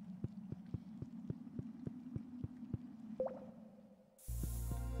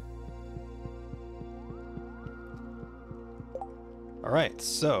 Alright,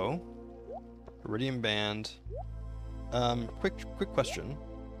 so Iridium Band. Quick question.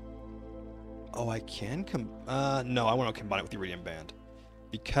 Oh, I can no, I want to combine it with the Iridium Band.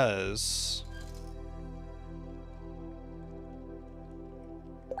 Because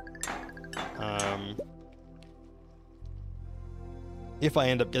if I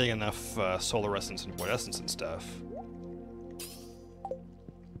end up getting enough solar essence and void essence and stuff,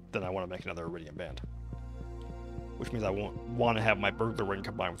 then I want to make another Iridium Band. Which means I won't want to have my burglar ring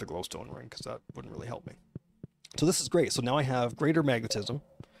combined with the glowstone ring, because that wouldn't really help me. So this is great. So now I have greater magnetism,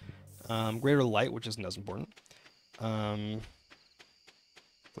 greater light, which isn't as important. Yeah,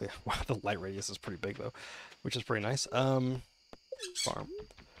 wow, the light radius is pretty big though, which is pretty nice. Farm.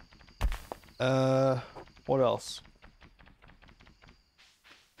 What else?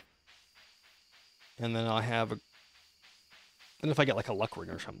 And then I'll have a. And if I get like a luck ring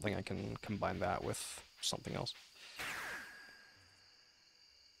or something, I can combine that with something else.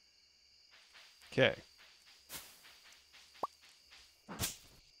 Okay.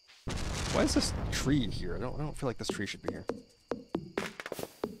 Why is this tree here? I don't feel like this tree should be here. I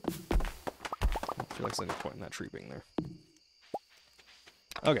don't feel like there's any point in that tree being there.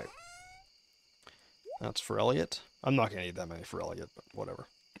 Okay. That's for Elliot. I'm not gonna need that many for Elliot, but whatever.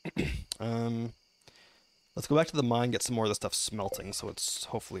 Let's go back to the mine, get some more of the stuff smelting, so it's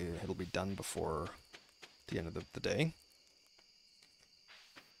hopefully it'll be done before the end of the day.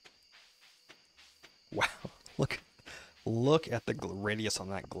 Wow, look at the radius on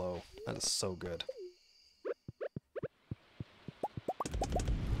that glow. That is so good.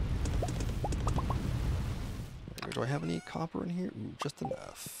 Do I have any copper in here? Ooh, just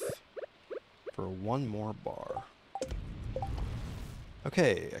enough for one more bar.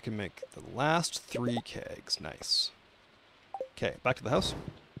 Okay, I can make the last 3 kegs. Nice. Okay, back to the house.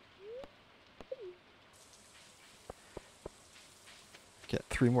 Get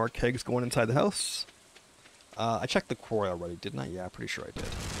 3 more kegs going inside the house. I checked the quarry already, didn't I? Yeah, pretty sure I did.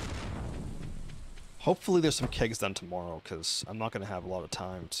 Hopefully there's some kegs done tomorrow, because I'm not going to have a lot of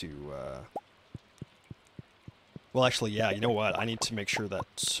time to... Well, actually, yeah, you know what? I need to make sure that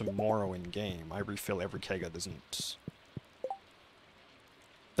tomorrow in-game I refill every keg that isn't...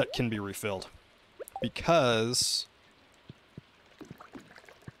 that can be refilled. Because...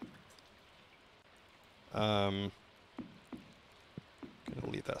 gonna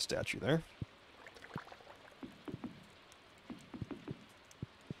leave that statue there.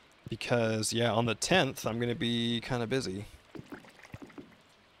 Because, yeah, on the 10th, I'm gonna be kind of busy.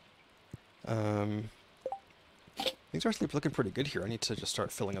 Things are actually looking pretty good here. I need to just start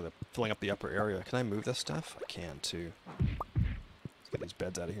filling up the upper area. Can I move this stuff? I can, too. Let's get these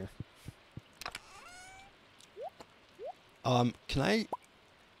beds out of here. Can I...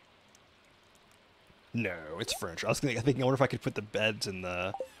 No, it's furniture. I was thinking, I wonder if I could put the beds in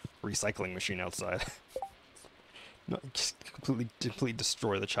the recycling machine outside. No, just completely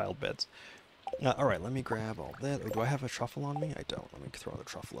destroy the child beds. Alright, let me grab all that. Do I have a truffle on me? I don't. Let me throw the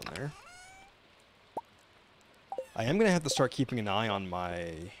truffle in there. I am going to have to start keeping an eye on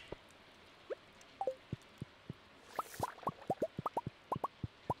my...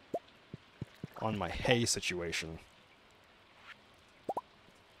 hay situation.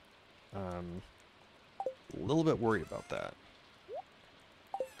 A little bit worried about that.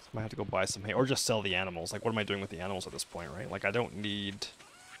 Might have to go buy some hay, or just sell the animals. Like, what am I doing with the animals at this point, right? Like, I don't need...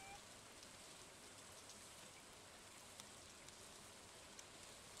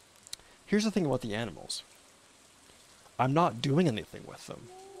 Here's the thing about the animals. I'm not doing anything with them.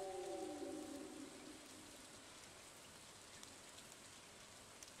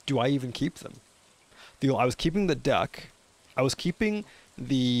 Do I even keep them? I was keeping the duck. I was keeping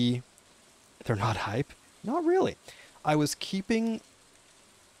the... They're not hype? Not really. I was keeping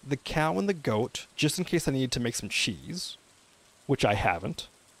the cow and the goat just in case I needed to make some cheese, which I haven't.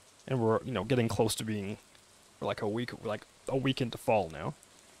 And we're, you know, getting close to being like a week into fall now.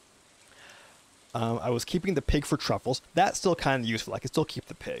 I was keeping the pig for truffles. That's still kind of useful. I can still keep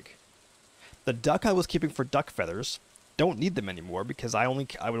the pig. The duck I was keeping for duck feathers. Don't need them anymore because I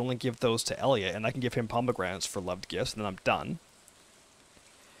would only give those to Elliot, and I can give him pomegranates for loved gifts, and then I'm done.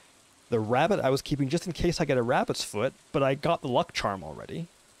 The rabbit I was keeping just in case I get a rabbit's foot, but I got the luck charm already.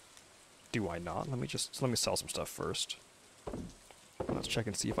 Do I not? Let me sell some stuff first. Let's check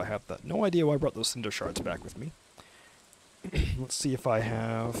and see if I have that. No idea why I brought those cinder shards back with me. Let's see if I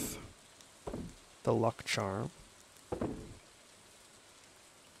have the luck charm.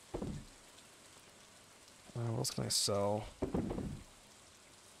 What else can I sell?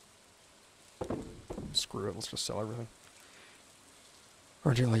 Screw it, let's just sell everything.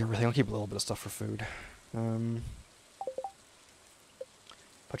 Or nearly everything. I'll keep a little bit of stuff for food. If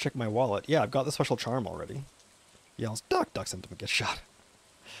I check my wallet, yeah, I've got the special charm already. Yells, duck, duck, sent him get shot.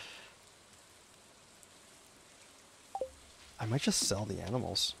 I might just sell the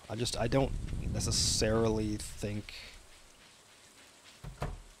animals. I don't necessarily think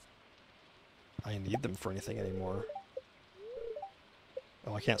I need them for anything anymore.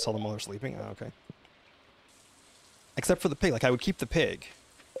 Oh, I can't sell them while they're sleeping? Oh, okay. Except for the pig. Like, I would keep the pig.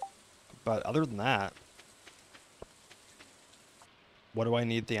 But other than that, what do I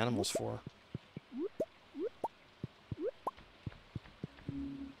need the animals for?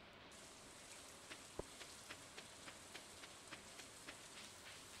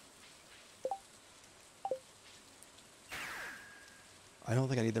 I don't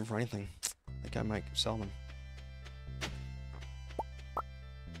think I need them for anything. I think I might sell them.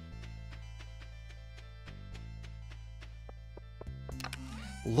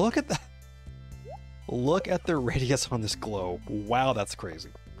 Look at that. Look at the radius on this glow. Wow, that's crazy.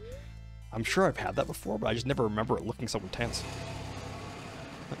 I'm sure I've had that before, but I just never remember it looking so intense.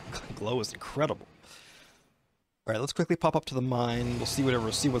 The glow is incredible. All right, let's quickly pop up to the mine. We'll see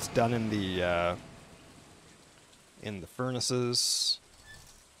what's done in the furnaces.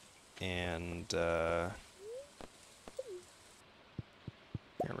 And here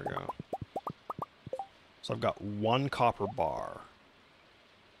we go. So I've got 1 copper bar.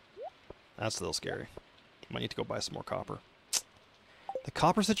 That's a little scary. Might need to go buy some more copper. The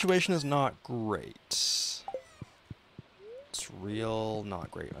copper situation is not great. It's real not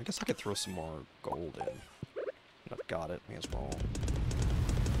great. I guess I could throw some more gold in. I've got it. May as well.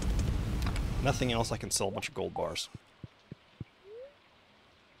 Nothing else, I can sell a bunch of gold bars.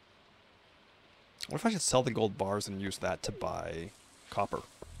 What if I should sell the gold bars and use that to buy copper?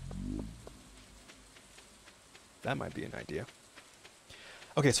 That might be an idea.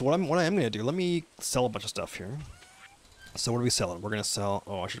 Okay, so what I am going to do, let me sell a bunch of stuff here. So what are we selling? We're going to sell...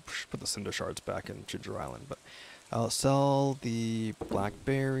 Oh, I should put the cinder shards back in Ginger Island. But I'll sell the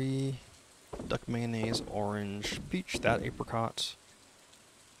blackberry, duck mayonnaise, orange, peach, that apricot,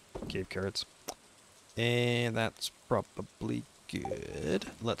 cave carrots. And that's probably good.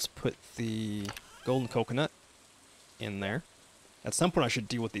 Let's put the golden coconut in there. At some point I should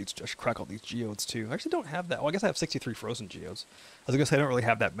deal with these, I should crack all these geodes too. I actually don't have that. Well, I guess I have 63 frozen geodes. I was going to say I don't really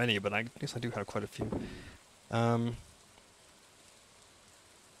have that many, but I guess I do have quite a few.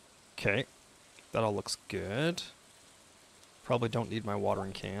 Okay. That all looks good. Probably don't need my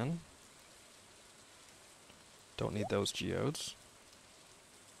watering can. Don't need those geodes.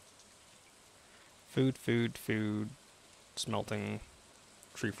 Food, food, food. Smelting.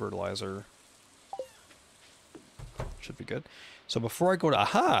 Tree fertilizer. Should be good. So before I go to...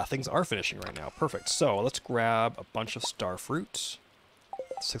 Aha! Things are finishing right now. Perfect. So let's grab a bunch of star fruit.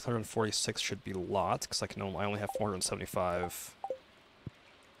 646 should be lots, because I only have 475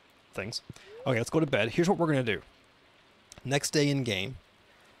 things. Okay, let's go to bed. Here's what we're going to do. Next day in game,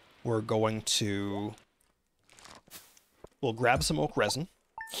 we're going to... We'll grab some oak resin.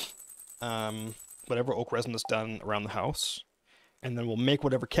 Whatever oak resin is done around the house. And then we'll make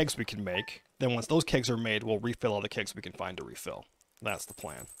whatever kegs we can make. Then once those kegs are made, we'll refill all the kegs we can find to refill. That's the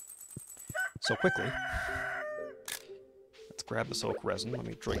plan. So quickly, let's grab this oak resin. Let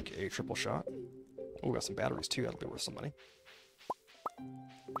me drink a triple shot. Oh, we got some batteries too. That'll be worth some money.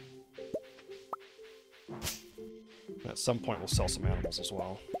 And at some point, we'll sell some animals as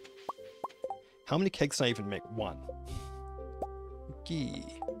well. How many kegs can I even make? One. Gee.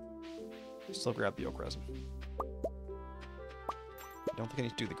 Still grab the oak resin. I don't think I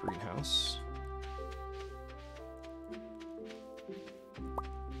need to do the greenhouse.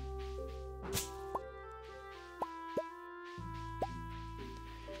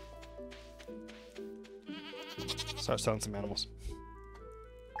 Start selling some animals.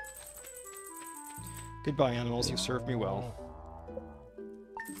 Goodbye, animals. You served me well.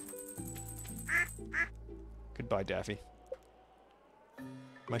 Goodbye, Daffy.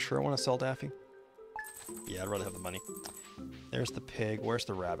 Am I sure I want to sell Daffy? Yeah, I'd rather have the money. There's the pig. Where's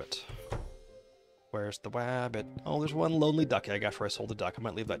the rabbit? Where's the wabbit? Oh, there's one lonely duck egg after I sold the duck. I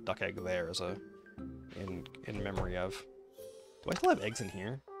might leave that duck egg there as a... in memory of. Do I still have eggs in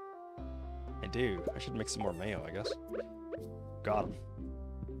here? I do. I should make some more mayo, I guess. Got him.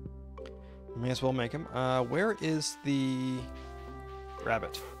 May as well make him. Where is the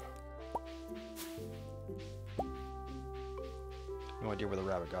rabbit? No idea where the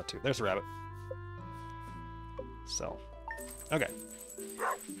rabbit got to. There's the rabbit. So, okay.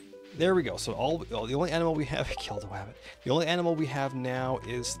 There we go. So the only animal we have killed the rabbit. The only animal we have now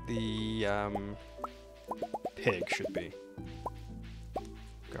is the pig. Should be.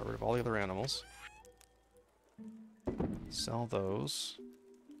 Got rid of all the other animals. Sell those.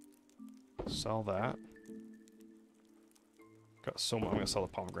 Sell that. Got so many. I'm gonna sell the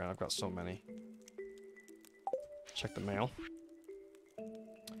pomegranate. I've got so many. Check the mail.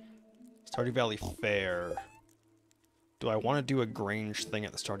 Stardew Valley Fair. Do I want to do a Grange thing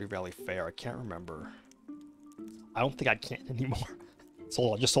at the Stardew Valley Fair? I can't remember. I don't think I can anymore.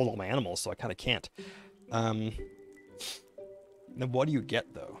 I just sold all my animals, so I kind of can't. Then what do you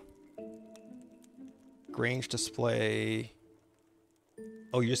get, though? Grange display...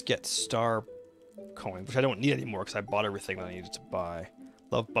 Oh, you just get star coins, which I don't need anymore because I bought everything that I needed to buy.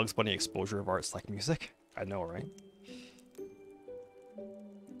 Love Bugs Bunny exposure of arts like music. I know, right?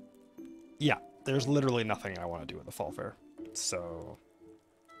 Yeah, there's literally nothing I want to do at the fall fair, so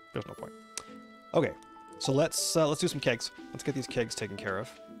there's no point. Okay, so let's do some kegs. Let's get these kegs taken care of,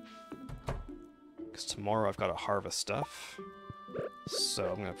 because tomorrow I've got to harvest stuff. So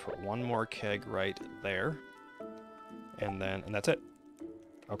I'm gonna put one more keg right there, and that's it.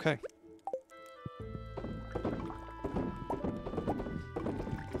 Okay.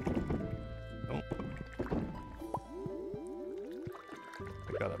 Oh,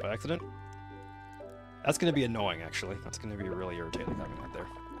 I got it by accident. That's going to be annoying, actually. That's going to be really irritating having that there.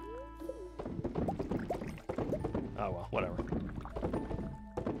 Oh, well, whatever.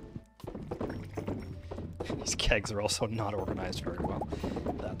 These kegs are also not organized very well.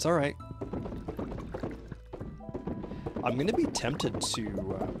 That's alright. I'm going to be tempted to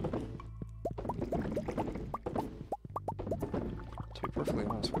be perfectly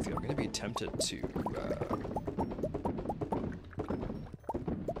honest with you, I'm going to be tempted to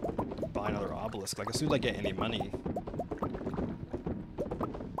buy another obelisk, like, as soon as I get any money.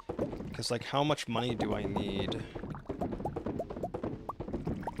 Because, like, how much money do I need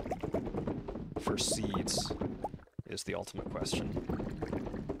for seeds is the ultimate question.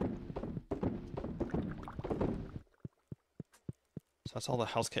 So that's all the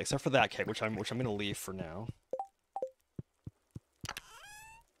house cake, except for that cake, which I'm going to leave for now.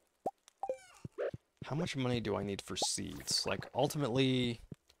 How much money do I need for seeds? Like, ultimately...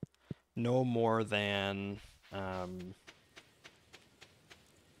 no more than,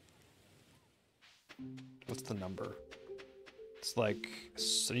 what's the number? It's like,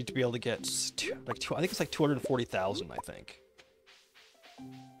 so I need to be able to get, I think it's like 240,000, I think.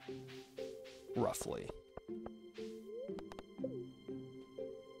 Roughly.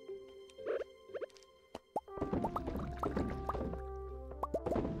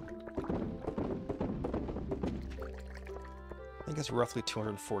 I think it's roughly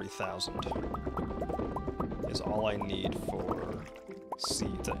 240,000 is all I need for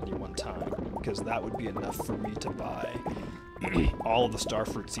seeds at any one time, because that would be enough for me to buy all of the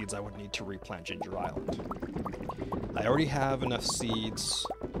starfruit seeds I would need to replant Ginger Island. I already have enough seeds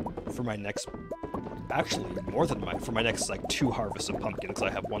for my next, actually more than for my next like 2 harvests of pumpkin, because I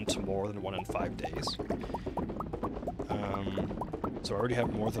have one tomorrow and one in 5 days. So I already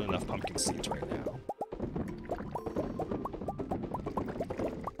have more than enough pumpkin seeds right now.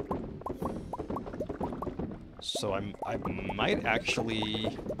 So I might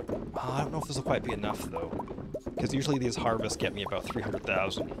actually... I don't know if this will quite be enough, though. Because usually these harvests get me about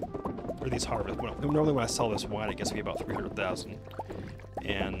 300,000. Or these harvests... normally when I sell this wine, it gets me about 300,000.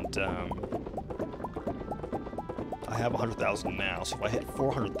 And... I have 100,000 now, so if I hit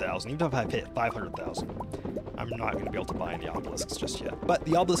 400,000, even if I hit 500,000, I'm not going to be able to buy any obelisks just yet. But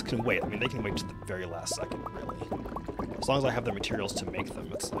the obelisks can wait. I mean, they can wait to the very last second, really. As long as I have the materials to make them,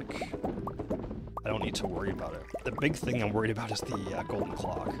 it's like, I don't need to worry about it. The big thing I'm worried about is the golden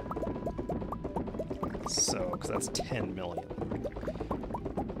clock. So, because that's 10 million.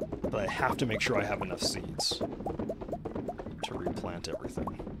 But I have to make sure I have enough seeds to replant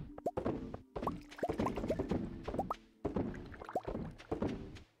everything.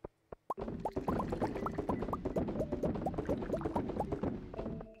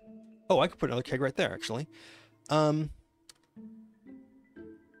 Oh, I could put another keg right there, actually.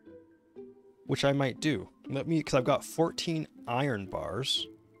 Which I might do. Let me, because I've got 14 iron bars.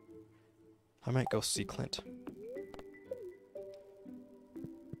 I might go see Clint.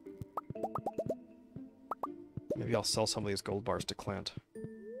 Maybe I'll sell some of these gold bars to Clint.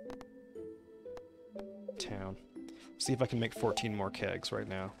 Town. See if I can make 14 more kegs right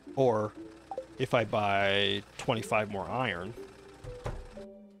now. Or, if I buy 25 more iron,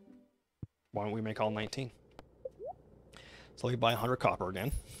 why don't we make all 19? So let me buy 100 copper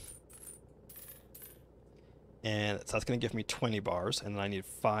again. And so that's going to give me 20 bars, and then I need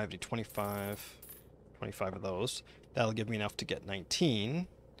 25 of those. That'll give me enough to get 19.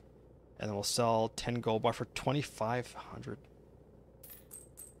 And then we'll sell 10 gold bar for 2,500.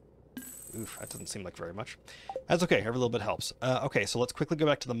 Oof, that doesn't seem like very much. That's okay, every little bit helps. Okay, so let's quickly go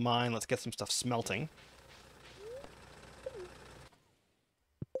back to the mine. Let's get some stuff smelting.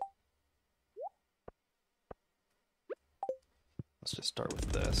 Let's just start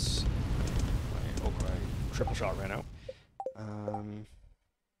with this. Oh, my triple shot ran out.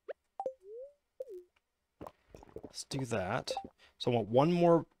 Let's do that. So I want one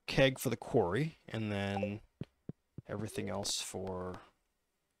more keg for the quarry, and then everything else for...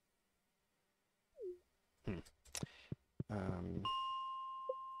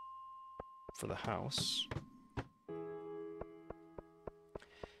 for the house.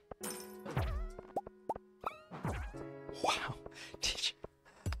 Wow.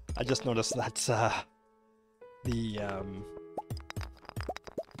 I just noticed that's there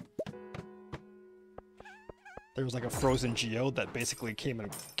was like a frozen geode that basically came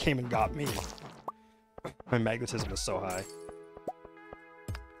and got me. My magnetism is so high.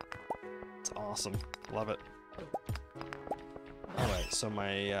 It's awesome. Love it. Alright, so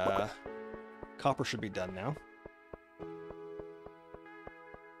my copper should be done now.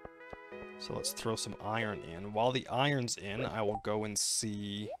 So let's throw some iron in. While the iron's in, I will go and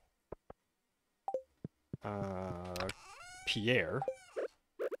see Pierre.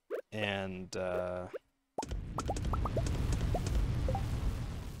 And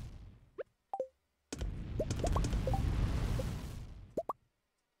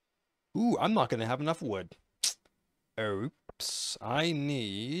ooh, I'm not gonna have enough wood. Oops. I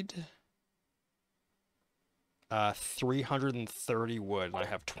need 330 wood, and I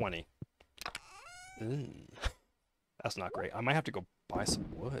have 20. That's not great. I might have to go buy some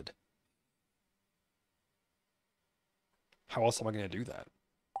wood. How else am I going to do that?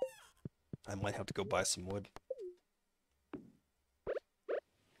 I might have to go buy some wood.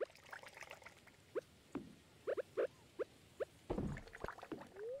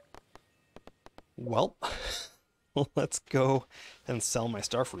 Well, let's go and sell my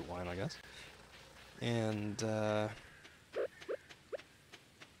starfruit wine, I guess. And,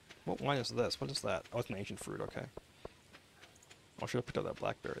 what wine is this? What is that? Oh, it's an ancient fruit, okay. I should have picked up that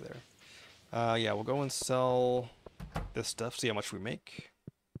blackberry there. Yeah, we'll go and sell this stuff, see how much we make.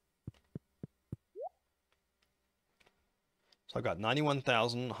 So I've got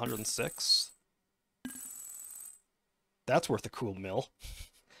 91,106. That's worth a cool mill.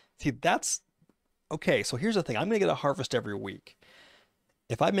 See, that's... Okay, so here's the thing. I'm going to get a harvest every week.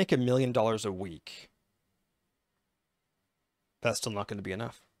 If I make $1 million a week, that's still not going to be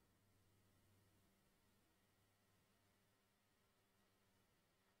enough.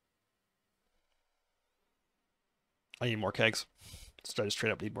 I need more kegs. So I just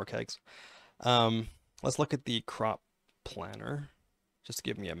straight up need more kegs. Let's look at the crop planner. Just to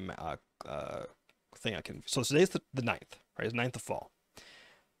give me a thing I can... So today's the 9th, right? It's 9th of fall.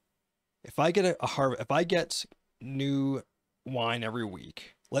 If I get if I get new wine every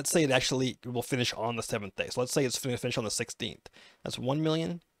week, let's say it actually will finish on the 7th day. So let's say it's finish on the 16th. That's 1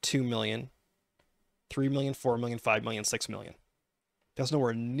 million, 2 million, 3 million, 4 million, 5 million, 6 million. That's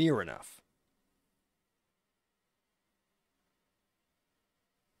nowhere near enough.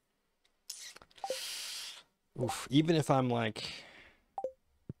 Oof, even if I'm like...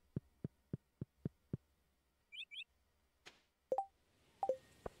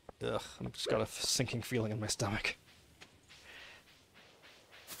 Ugh, I've just got a sinking feeling in my stomach.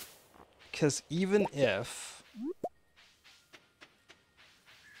 Because even if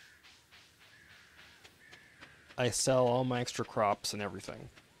I sell all my extra crops and everything,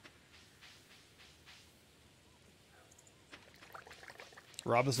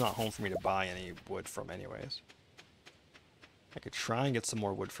 Robin's not home for me to buy any wood from anyways. I could try and get some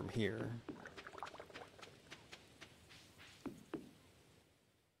more wood from here.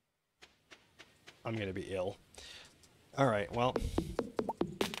 I'm gonna be ill. Alright, well.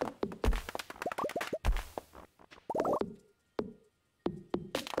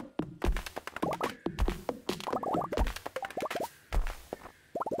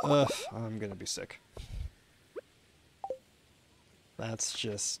 Ugh, I'm gonna be sick. That's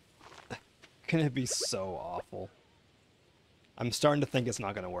just gonna be so awful. I'm starting to think it's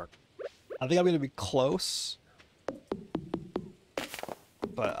not gonna work. I think I'm gonna be close,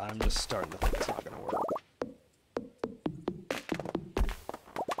 but I'm just starting to think it's not gonna work.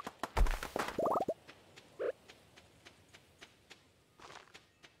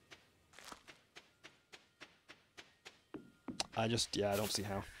 Yeah, I don't see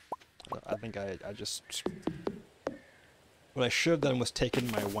how. I think I just... What I should have done was taken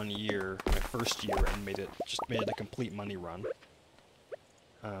my 1 year, my first year, and made it a complete money run.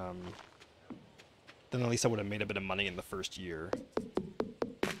 Then at least I would have made a bit of money in the first year.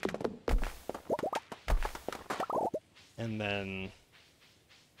 And then...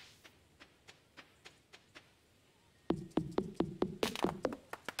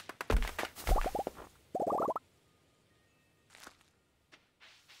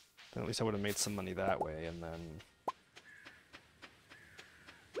 at least I would have made some money that way, and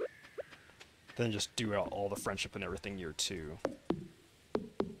then just do all the friendship and everything year 2.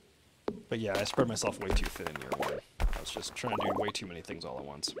 But yeah, I spread myself way too thin in year 1. I was just trying to do way too many things all at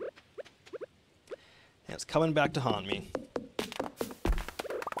once. And it's coming back to haunt me.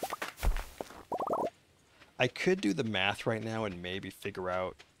 I could do the math right now and maybe figure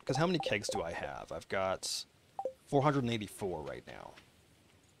out... Because how many kegs do I have? I've got 484 right now.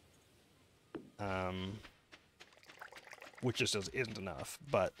 Which just isn't enough,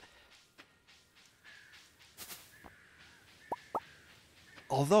 but...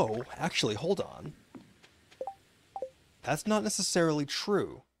 Although, actually, hold on. That's not necessarily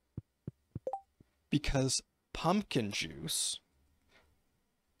true. Because pumpkin juice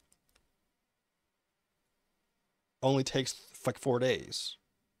only takes like 4 days.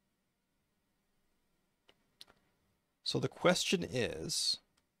 So the question is,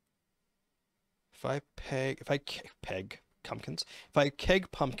 if I keg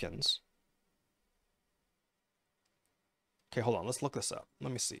pumpkins. Okay, hold on, let's look this up.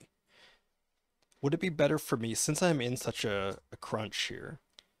 Let me see. Would it be better for me, since I'm in such a crunch here,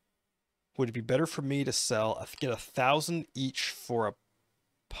 would it be better for me to get 1,000 each for a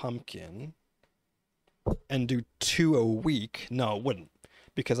pumpkin and do 2 a week? No, it wouldn't,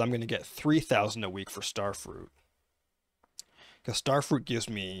 because I'm going to get 3,000 a week for starfruit. Because starfruit gives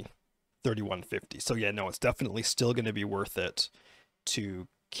me 3150. So yeah, no, it's definitely still going to be worth it to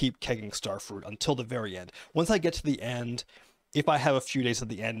keep kegging starfruit until the very end. Once I get to the end, if I have a few days at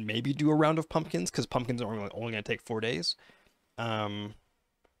the end, maybe do a round of pumpkins, because pumpkins are only going to take 4 days. I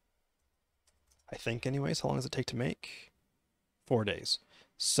think anyways. How long does it take to make? 4 days.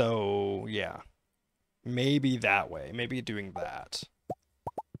 So yeah, maybe that way. Maybe doing that.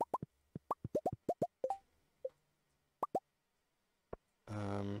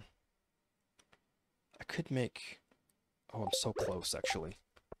 I could make... Oh, I'm so close, actually.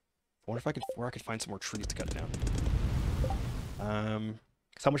 I wonder if I could find some more trees to cut down.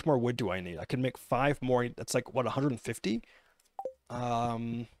 How much more wood do I need? I could make 5 more. That's like, what, 150?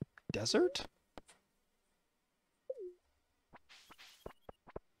 Desert?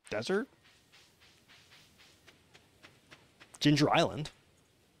 Desert? Ginger Island.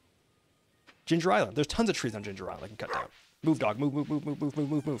 Ginger Island. There's tons of trees on Ginger Island I can cut down. Move, dog. Move, move, move, move, move, move,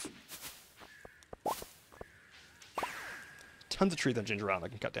 move, move. Tons of trees on Ginger Island I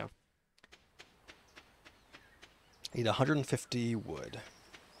can cut down. I need 150 wood.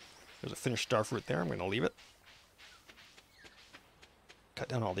 There's a finished starfruit there. I'm going to leave it. Cut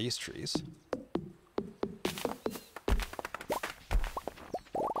down all these trees.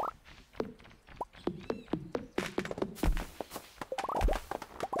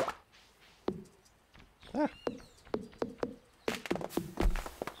 Ah.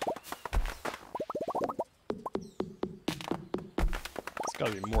 It's got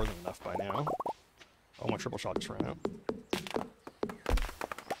to be more than enough by now. Oh, my triple shot just ran out.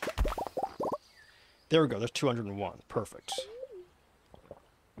 There we go, there's 201. Perfect.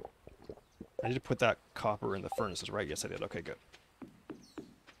 I need to put that copper in the furnaces, right? Yes, I did. Okay, good.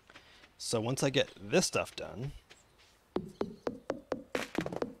 So once I get this stuff done,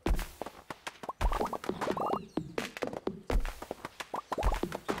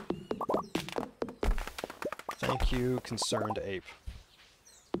 thank you, concerned ape,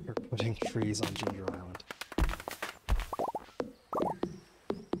 for putting trees on Ginger Island.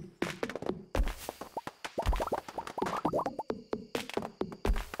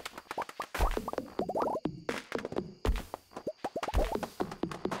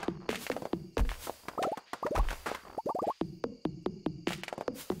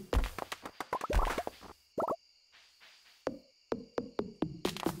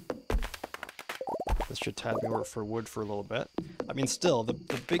 This should tide me over for wood for a little bit. I mean, still, the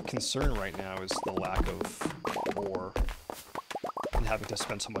big concern right now is the lack of ore and having to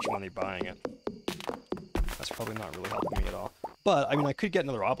spend so much money buying it. That's probably not really helping me at all. But, I mean, I could get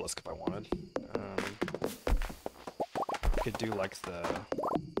another obelisk if I wanted. I could do, like, the...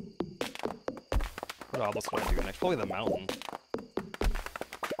 What obelisk would I do next? Probably the mountain.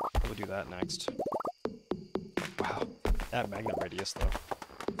 Probably do that next. Wow, that magnet radius, though.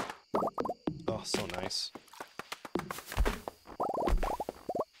 Oh, so nice.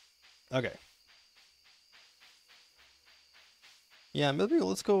 Okay. Yeah, maybe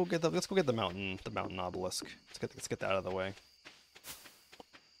let's go get the mountain obelisk. Let's get that out of the way.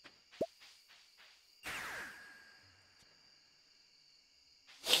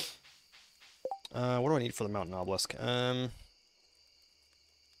 What do I need for the mountain obelisk?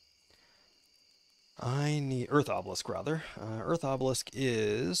 I need earth obelisk rather. Earth obelisk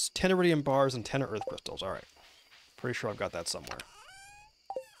is 10 iridium bars and 10 earth crystals. All right, pretty sure I've got that somewhere.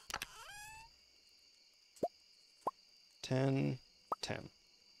 10, 10.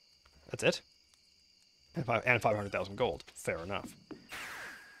 That's it? And 500,000 gold. Fair enough.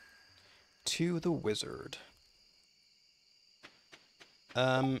 To the wizard.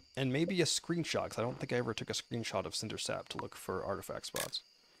 And maybe a screenshot, because I don't think I ever took a screenshot of Cindersap to look for artifact spots.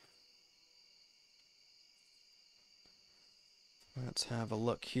 Let's have a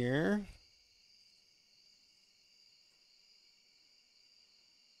look here.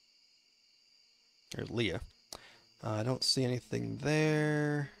 There's Leah. I don't see anything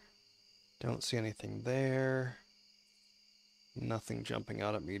there. Don't see anything there. Nothing jumping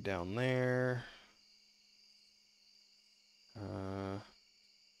out at me down there.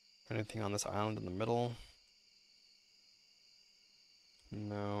 Anything on this island in the middle?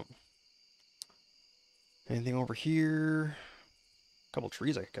 No. Anything over here? A couple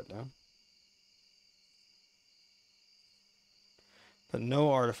trees I could cut down. But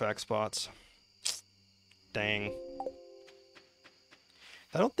no artifact spots. Dang.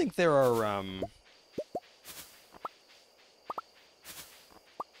 I don't think there are,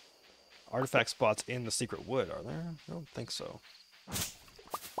 artifact spots in the secret wood, are there? I don't think so.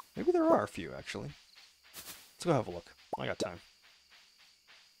 Maybe there are a few, actually. Let's go have a look. I got time.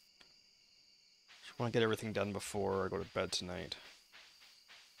 Just want to get everything done before I go to bed tonight.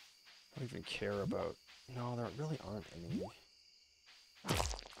 I don't even care about... No, there really aren't any.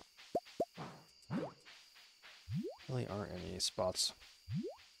 Really aren't any spots.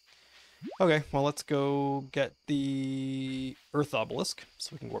 Okay, well let's go get the earth obelisk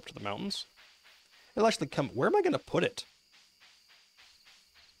so we can go up to the mountains. It'll actually come... Where am I going to put it?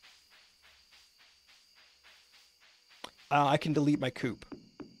 I can delete my coop.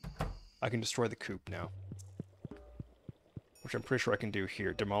 I can destroy the coop now. Which I'm pretty sure I can do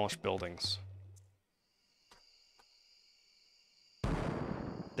here. Demolish buildings.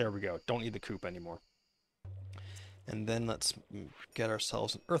 There we go. Don't need the coop anymore. And then let's get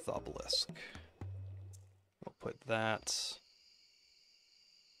ourselves an earth obelisk. We'll put that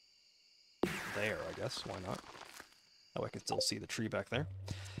there, I guess. Why not? Oh, I can still see the tree back there.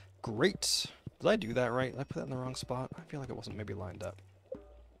 Great. Did I do that right? Did I put that in the wrong spot? I feel like it wasn't maybe lined up.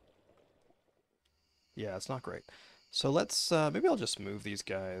 Yeah, it's not great. So let's, maybe I'll just move these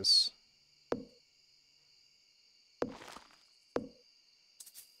guys.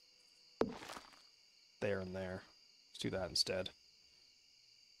 There and there. Let's do that instead.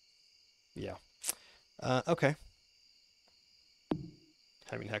 Yeah. Okay.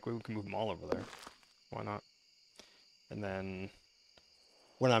 I mean, heck, we can move them all over there. Why not? And then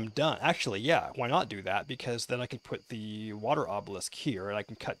when I'm done, actually, yeah, why not do that? Because then I can put the water obelisk here and I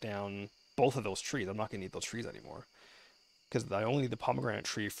can cut down both of those trees. I'm not going to need those trees anymore. Because I only need the pomegranate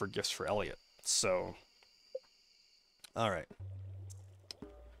tree for gifts for Elliot. So, alright.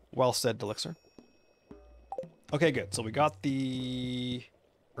 Well said, Delixer. Okay, good. So we got the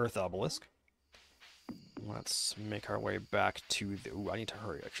earth obelisk. Let's make our way back to the... Ooh, I need to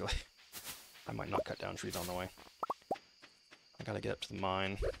hurry, actually. I might not cut down trees on the way. I gotta get up to the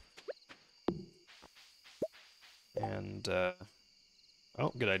mine. And,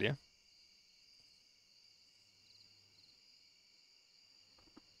 oh, good idea.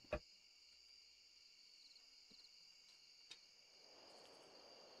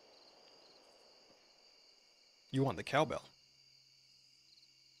 You want the cowbell.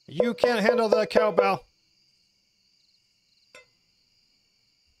 You can't handle the cowbell!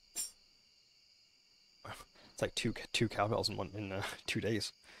 It's like two cowbells in 2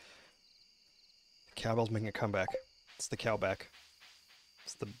 days. The cowbell's making a comeback. It's the cowback.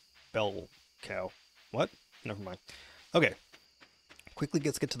 It's the bell cow. What? Never mind. Okay. Quickly,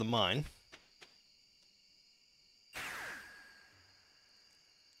 let's get to the mine.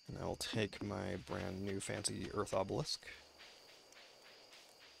 And I'll take my brand new fancy earth obelisk.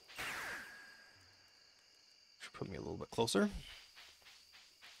 Should put me a little bit closer.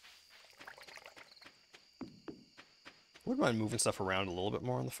 Wouldn't mind moving stuff around a little bit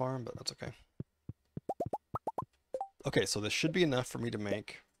more on the farm, but that's okay. Okay, so this should be enough for me to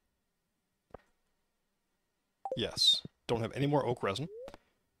make... Yes. Don't have any more oak resin.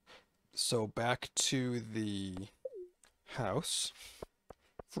 So back to the house.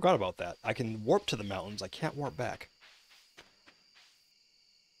 Forgot about that. I can warp to the mountains. I can't warp back.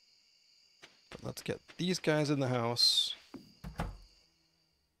 But let's get these guys in the house.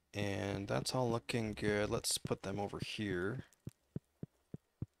 And that's all looking good. Let's put them over here.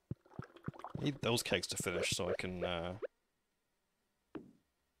 Need those kegs to finish so I can...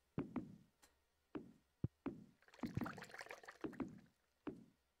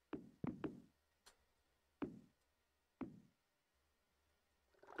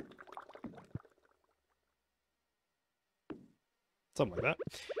 something like that.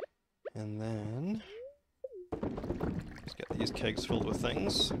 And then... let's get these kegs filled with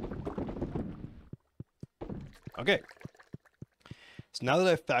things. Okay. So now that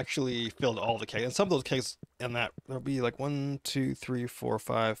I've actually filled all the kegs, and some of those kegs in that, there'll be like 1, 2, 3, 4,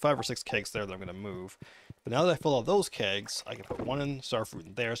 5 or 6 kegs there that I'm going to move. But now that I fill all those kegs, I can put one in starfruit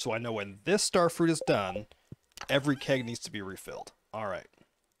in there, so I know when this starfruit is done, every keg needs to be refilled. All right.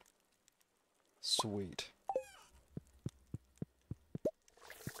 Sweet.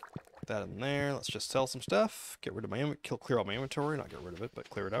 Put that in there. Let's just sell some stuff. Get rid of my clear out my inventory. Not get rid of it, but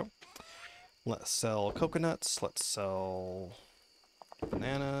clear it out. Let's sell coconuts. Let's sell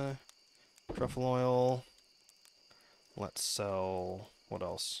banana, truffle oil. Let's sell, what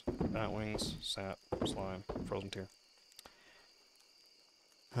else? Bat wings, sap, slime, frozen tear.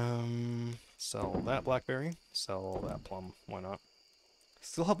 Sell that blackberry, sell that plum, why not?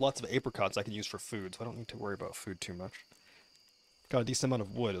 Still have lots of apricots I can use for food, so I don't need to worry about food too much. Got a decent amount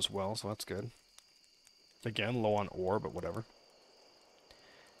of wood as well, so that's good. Again, low on ore, but whatever.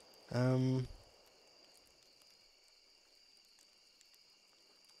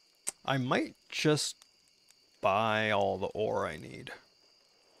 I might just buy all the ore I need.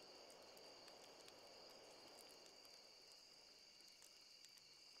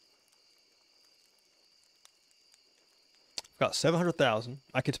 Got 700,000.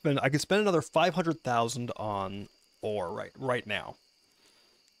 I could spend another 500,000 on ore right now.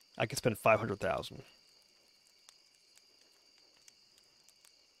 I could spend 500,000.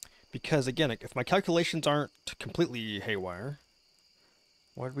 Because again, if my calculations aren't completely haywire,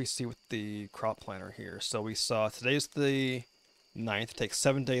 what did we see with the crop planner here? So we saw today's the 9th. It takes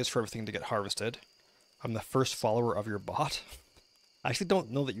 7 days for everything to get harvested. I'm the first follower of your bot. I actually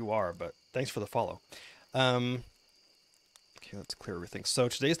don't know that you are, but thanks for the follow. Okay, let's clear everything. So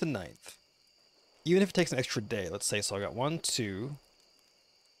today's the 9th. Even if it takes an extra day, let's say, so I got 1, 2.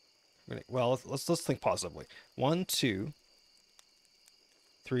 Well, let's think positively. 1, 2,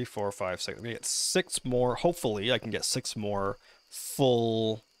 3, 4, 5, 6. I'm gonna get 6 more. Hopefully, I can get 6 more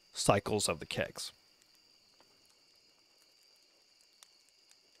full cycles of the kegs.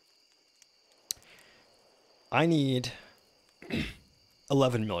 I need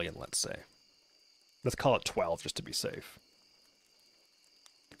 11 million, let's say. Let's call it 12 just to be safe.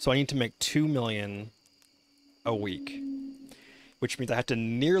 So I need to make 2 million a week, which means I have to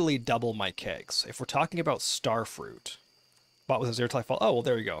nearly double my kegs. If we're talking about starfruit, bot with a zero till I follow. Oh, well,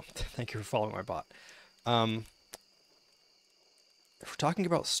 there you go. Thank you for following my bot. If we're talking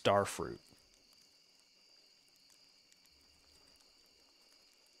about starfruit,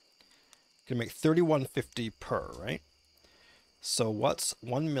 gonna make 3150 per, right? So what's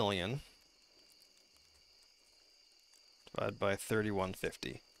 1 million divided by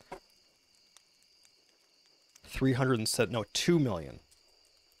 3150? 2 million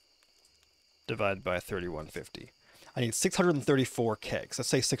divided by 3150. I need 634 kegs. Let's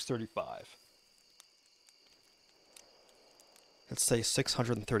say 635. Let's say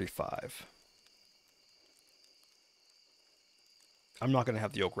 635. I'm not going to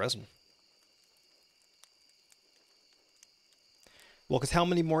have the oak resin. Well, because how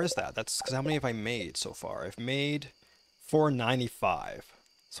many more is that? That's because how many have I made so far? I've made 495.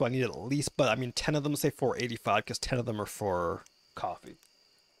 So I need at least, but I mean 10 of them say 485 because 10 of them are for coffee.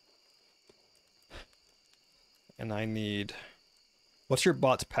 And I need... What's your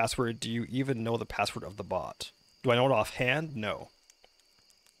bot's password? Do you even know the password of the bot? Do I know it offhand? No.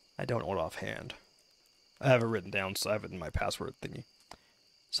 I don't know it offhand. I have it written down, so I have it in my password thingy.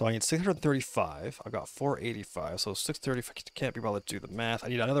 So I need 635. I got 485, so 630. Can't be bothered to do the math. I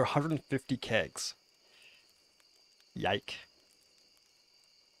need another 150 kegs. Yike.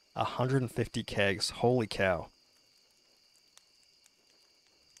 150 kegs. Holy cow.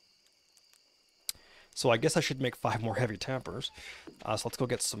 So I guess I should make 5 more heavy tampers. So let's go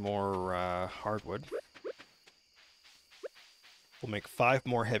get some more hardwood. We'll make 5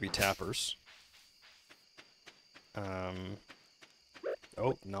 more heavy tappers.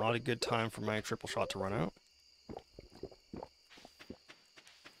 Oh, not a good time for my triple shot to run out.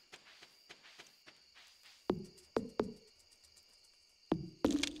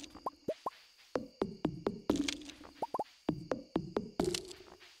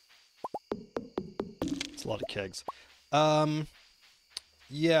 It's a lot of kegs.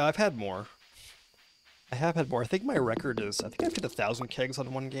 Yeah, I've had more. I have had more. I think my record is, I think I've hit 1,000 kegs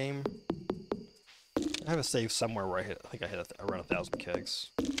on one game. I have a save somewhere where I think I hit around 1,000 kegs.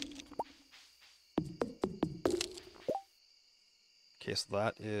 Okay, so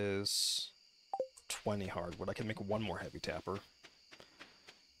that is 20 hardwood. I can make 1 more heavy tapper.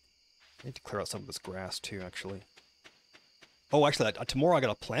 I need to clear out some of this grass too, actually. Oh, actually, tomorrow I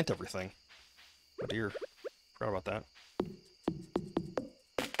gotta plant everything. Oh dear. Forgot about that.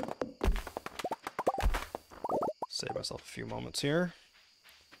 Save myself a few moments here.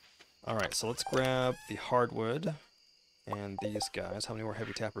 Alright, so let's grab the hardwood and these guys. How many more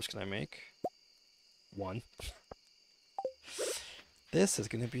heavy tappers can I make? 1. This is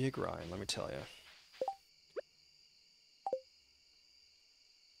going to be a grind, let me tell you.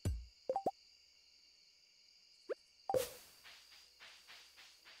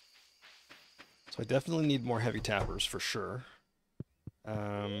 So I definitely need more heavy tappers for sure.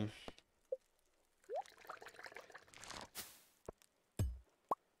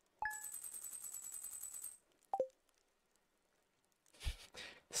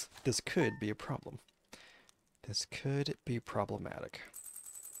 This could be a problem. This could be problematic.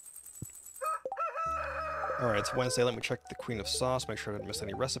 Alright, it's Wednesday. Let me check the Queen of Sauce, make sure I didn't miss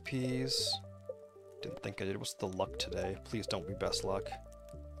any recipes. Didn't think I did. What's the luck today? Please don't be best luck.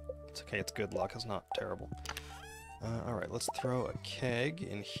 It's okay, it's good luck. It's not terrible. Alright, let's throw a keg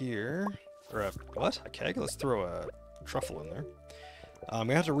in here. Or a... what? A keg? Let's throw a truffle in there.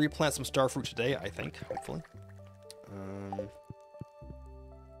 We have to replant some starfruit today, I think, hopefully.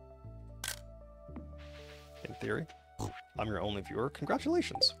 In theory. I'm your only viewer.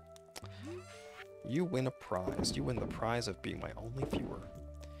 Congratulations. You win a prize. You win the prize of being my only viewer.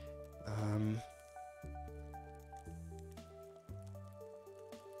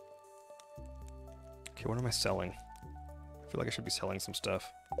 Okay, what am I selling? I feel like I should be selling some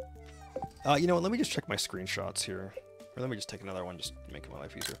stuff. You know what? Let me just check my screenshots here. Or let me just take another one, just to make my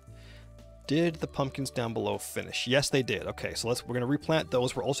life easier. Did the pumpkins down below finish? Yes, they did. Okay, so we're gonna replant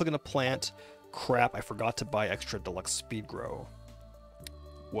those. We're also gonna plant... Crap, I forgot to buy extra deluxe speed grow.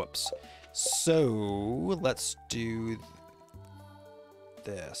 Whoops. So, let's do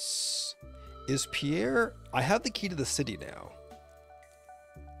this. Is Pierre... I have the key to the city now.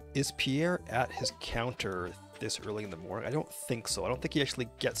 Is Pierre at his counter this early in the morning? I don't think so. I don't think he actually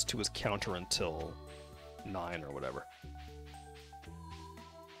gets to his counter until 9 or whatever.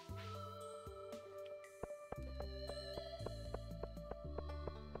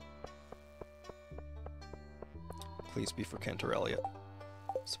 Please be for Kent or Elliot.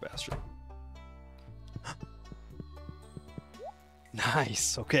 Sebastian.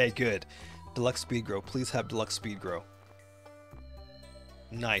 Nice. Okay, good. Deluxe speed grow. Please have deluxe speed grow.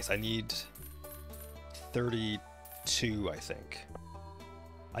 Nice. I need 32, I think.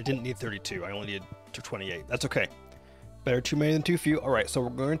 I didn't need 32. I only needed 28. That's okay. Better too many than too few. All right, so we're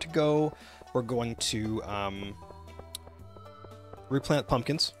going to replant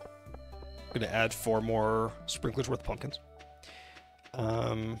pumpkins. Going to add 4 more sprinklers worth of pumpkins.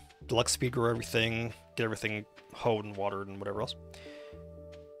 Deluxe speed grow everything, get everything hoed and watered and whatever else.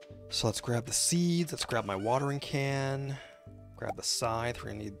 So let's grab the seeds, let's grab my watering can, grab the scythe,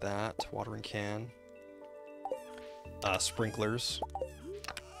 we're going to need that, watering can, sprinklers,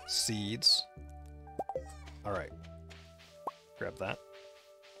 seeds. Alright, grab that.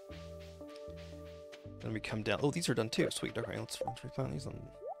 Then we come down. Oh, these are done too. Sweet. Okay, let's replant these on.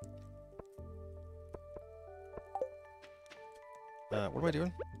 What am I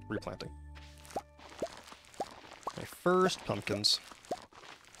doing? Replanting. My first pumpkins.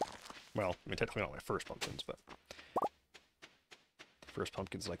 Well, I mean, technically not my first pumpkins, but the first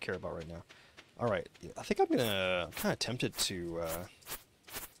pumpkins that I care about right now. All right, I think I'm kind of tempted to.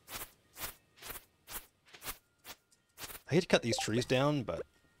 I hate to cut these trees down, but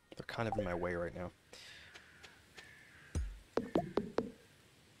they're kind of in my way right now.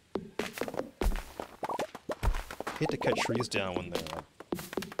 I hate to cut trees down when they're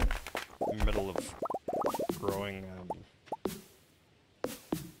in the middle of growing.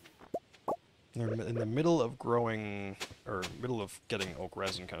 They're in the middle of growing, or middle of getting oak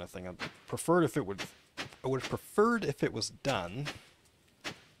resin kind of thing. I would have preferred if it was done.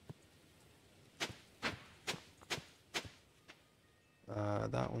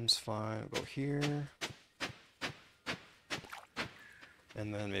 That one's fine. We'll go here.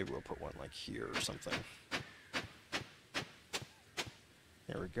 And then maybe we'll put one like here or something.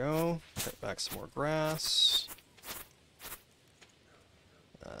 There we go. Cut back some more grass.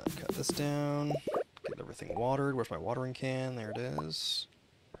 Cut this down. Get everything watered. Where's my watering can? There it is.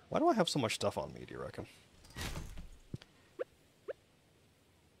 Why do I have so much stuff on me, do you reckon?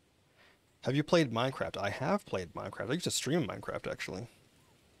 Have you played Minecraft? I have played Minecraft. I used to stream Minecraft, actually.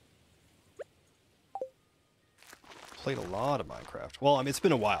 Played a lot of Minecraft. Well, I mean, it's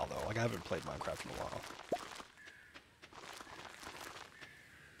been a while, though. Like, I haven't played Minecraft in a while.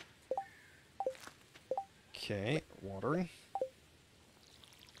 Okay, watering.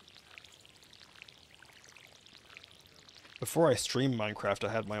 Before I streamed Minecraft,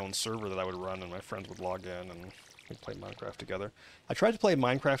 I had my own server that I would run, and my friends would log in, and we'd play Minecraft together. I tried to play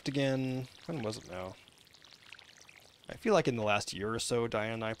Minecraft again. When was it now? I feel like in the last year or so,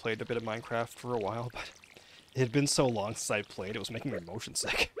 Diane and I played a bit of Minecraft for a while, but it had been so long since I played, it was making me motion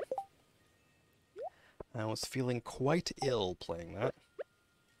sick. I was feeling quite ill playing that.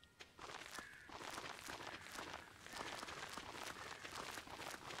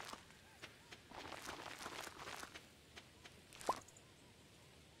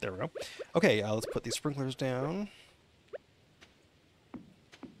 There we go. Okay, let's put these sprinklers down.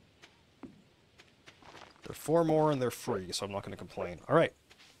 They're 4 more and they're free, so I'm not going to complain. All right.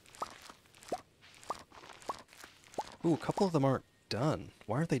 Ooh, a couple of them aren't done.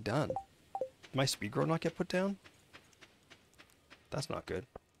 Why aren't they done? Did my speed grow not get put down? That's not good.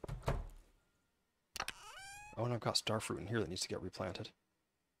 Oh, and I've got starfruit in here that needs to get replanted.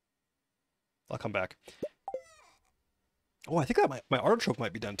 I'll come back. Oh, I think that my artichoke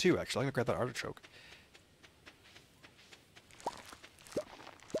might be done too, actually. I gotta grab that artichoke.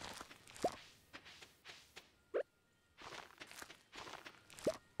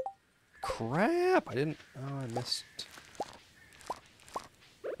 Crap! I didn't... Oh, I missed...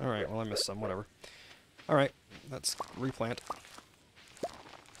 Alright, well I missed some, whatever. Alright, let's replant.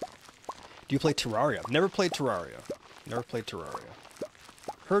 Do you play Terraria? I've never played Terraria. Never played Terraria.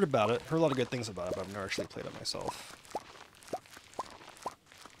 Heard about it, heard a lot of good things about it, but I've never actually played it myself.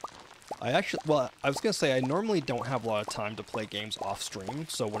 Well, I was gonna say, I normally don't have a lot of time to play games off stream,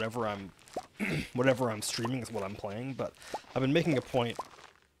 so whatever I'm streaming is what I'm playing, but I've been making a point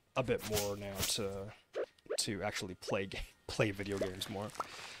a bit more now to actually play video games more.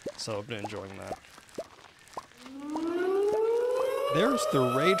 So I've been enjoying that. There's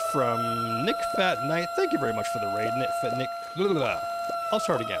the raid from Nick Fat Knight. Thank you very much for the raid, Nick. Blah, blah, blah. I'll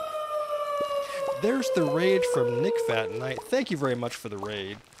start again. There's the raid from Nick Fat Knight. Thank you very much for the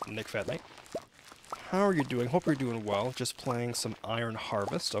raid, Nick Fat Knight. How are you doing? Hope you're doing well. Just playing some Iron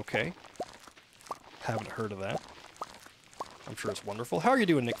Harvest. Okay. Haven't heard of that. I'm sure it's wonderful. How are you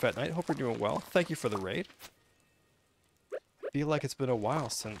doing, Nick Fat Knight? Hope you're doing well. Thank you for the raid. Feel like it's been a while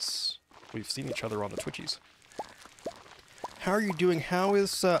since we've seen each other on the Twitchies. How are you doing? How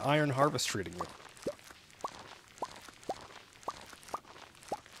is Iron Harvest treating you?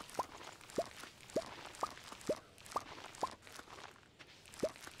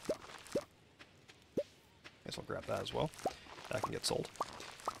 Guess I'll grab that as well. That can get sold.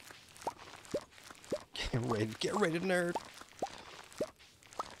 Get raided, nerd!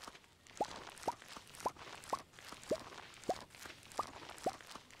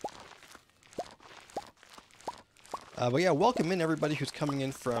 But yeah, welcome in everybody who's coming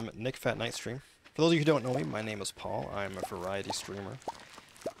in from Nick Fat Knight stream. For those of you who don't know me, my name is Paul. I'm a variety streamer.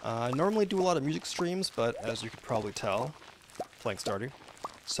 I normally do a lot of music streams, but as you could probably tell, playing Stardew.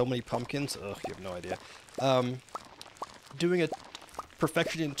 So many pumpkins, ugh, you have no idea. Doing a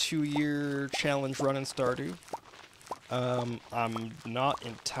Perfection in 2-year challenge run in Stardew. I'm not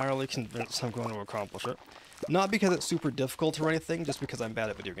entirely convinced I'm going to accomplish it. Not because it's super difficult or anything, just because I'm bad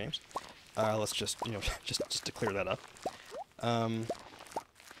at video games. Let's just, you know, just to clear that up.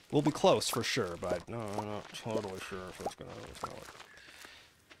 We'll be close for sure, but no, I'm not totally sure if it's gonna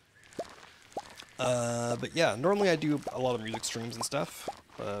work. But yeah, normally I do a lot of music streams and stuff.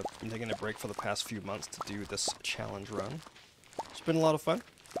 But I'm taking a break for the past few months to do this challenge run. It's been a lot of fun.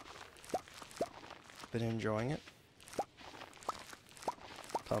 Been enjoying it.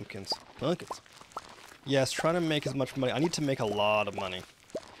 Pumpkins. Pumpkins. Yes, trying to make as much money. I need to make a lot of money.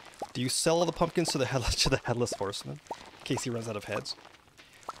 Do you sell all the pumpkins to the headless horseman? In case he runs out of heads?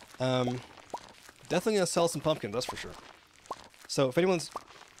 Definitely gonna sell some pumpkins, that's for sure. So if anyone's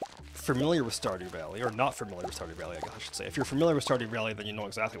familiar with Stardew Valley, or not familiar with Stardew Valley, I guess I should say. If you're familiar with Stardew Valley, then you know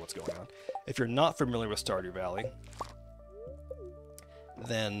exactly what's going on. If you're not familiar with Stardew Valley,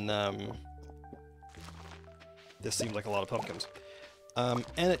 then this seems like a lot of pumpkins. And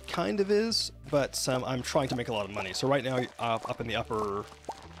it kind of is, but I'm trying to make a lot of money. So right now, up in the upper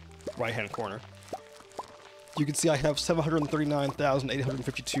right-hand corner, you can see I have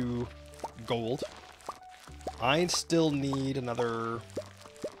 739,852 gold. I still need another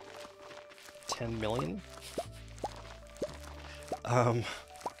 10 million.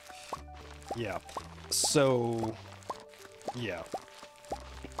 Yeah. So, yeah.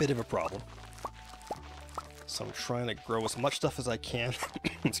 Bit of a problem. So I'm trying to grow as much stuff as I can.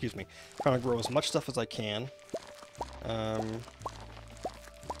 Excuse me. Trying to grow as much stuff as I can.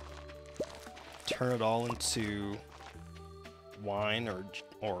 Turn it all into wine,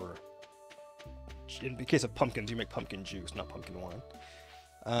 or in the case of pumpkins, you make pumpkin juice, not pumpkin wine.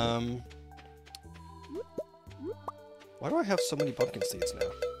 Why do I have so many pumpkin seeds now?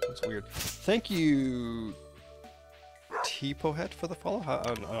 That's weird. Thank you, T-Pohet, for the follow. I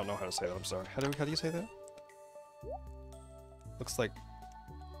don't know how to say that. I'm sorry. How do you say that? Looks like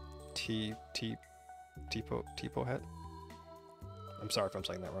T-Pohet. I'm sorry if I'm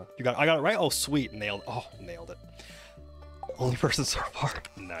saying that wrong. I got it right? Oh, sweet. Nailed it. Only person so far.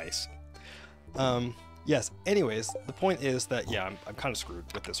 Nice. Yes, anyways, the point is that, yeah, I'm kind of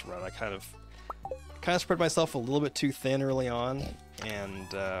screwed with this run. I kind of spread myself a little bit too thin early on, and,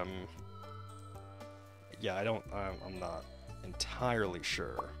 yeah, I'm not entirely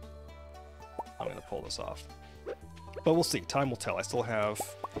sure I'm going to pull this off. But we'll see. Time will tell. I still have,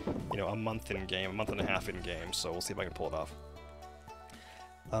 you know, a month in game, a month and a half in game, so we'll see if I can pull it off.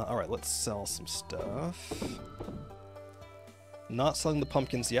 Alright, let's sell some stuff. Not selling the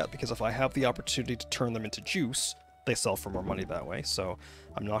pumpkins yet, because if I have the opportunity to turn them into juice, they sell for more money that way, so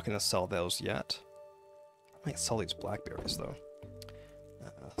I'm not going to sell those yet. I might sell these blackberries, though.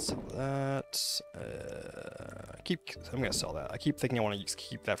 Sell that. I'm going to sell that. I keep thinking I want to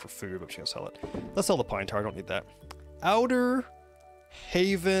keep that for food, but I'm just going to sell it. Let's sell the pine tar. I don't need that. Outer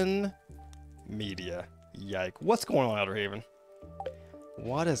Haven Media. Yike. What's going on, Outer Haven?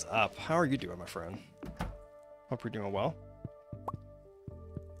 What is up? How are you doing, my friend? Hope you're doing well.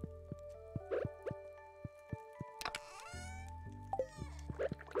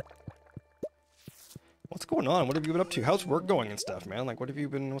 What's going on? What have you been up to? How's work going and stuff, man? Like, what's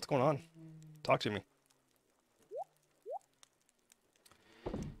going on? Talk to me.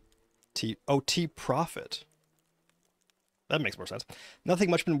 T-Profit. That makes more sense. Nothing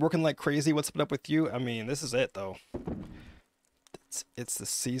much, been working like crazy. What's been up with you? I mean, this is it, though. It's the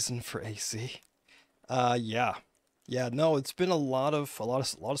season for AC. Yeah. Yeah, no, it's been a lot of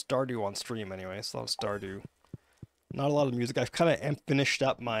Stardew on stream anyways. A lot of Stardew. Not a lot of music. I've kind of finished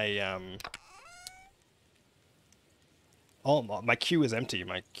up my, my queue is empty.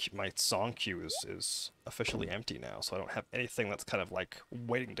 My song queue is officially empty now, so I don't have anything that's kind of like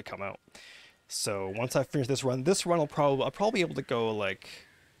waiting to come out. So once I finish this run I'll probably be able to go like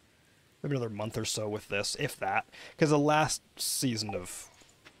maybe another month or so with this, if that, because the last season of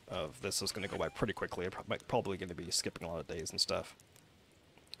this is going to go by pretty quickly. I'm probably going to be skipping a lot of days and stuff.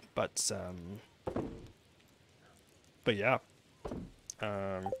 But yeah.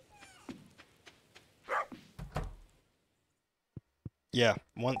 Yeah,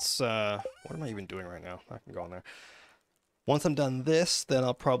 once, what am I even doing right now? I can go on there. Once I'm done this, then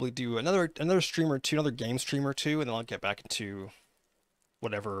I'll probably do another stream or two, another game stream or two, and then I'll get back into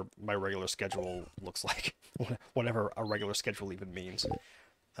whatever my regular schedule looks like. Whatever a regular schedule even means.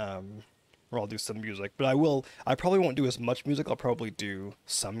 Or I'll do some music. But I probably won't do as much music. I'll probably do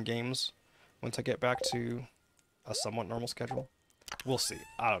some games once I get back to a somewhat normal schedule. We'll see.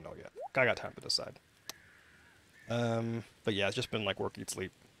 I don't know yet. I got time to decide. But yeah, it's just been like work, eat,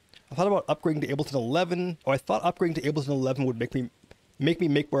 sleep. I thought about upgrading to Ableton 11. Oh, I thought upgrading to Ableton 11 would make me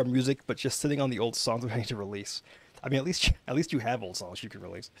make more music, but just sitting on the old songs that I need to release. I mean, at least you have old songs you can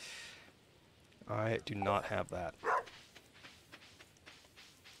release. I do not have that.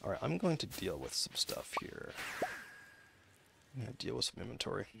 All right, I'm going to deal with some stuff here. I'm going to deal with some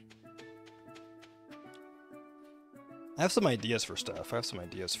inventory. I have some ideas for stuff. I have some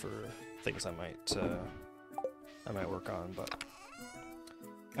ideas for things I might work on, but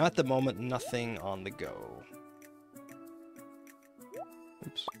at the moment, nothing on the go.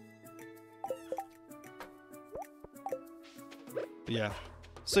 Oops. But yeah,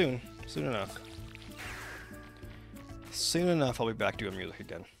 soon enough. Soon enough, I'll be back doing music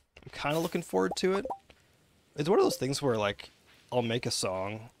again. I'm kind of looking forward to it. It's one of those things where, like, I'll make a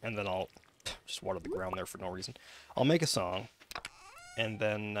song, and then I'll just water the ground there for no reason. I'll make a song, and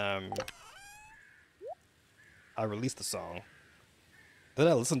then I release the song. Then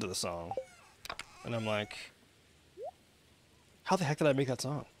I listen to the song, and I'm like, how the heck did I make that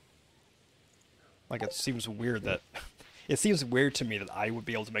song? Like, it seems weird that... it seems weird to me that I would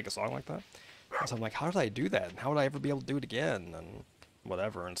be able to make a song like that. And so I'm like, how did I do that? And how would I ever be able to do it again? And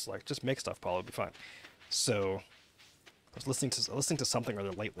whatever. And it's like, just make stuff, Paul. It'll be fine. So I was listening to something or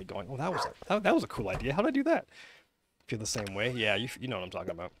other lately, going, "Oh, that was a cool idea. How did I do that?" Feel the same way? Yeah, you know what I'm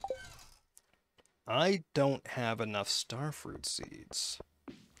talking about. I don't have enough starfruit seeds.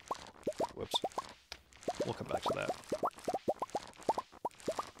 Whoops. We'll come back to that.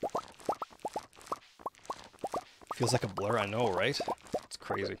 Feels like a blur, I know, right? It's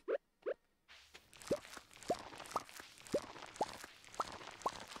crazy.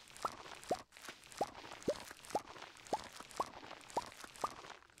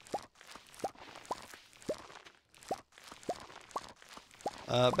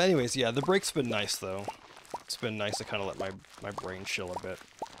 But anyways, yeah, the break's been nice, though. It's been nice to kind of let my brain chill a bit.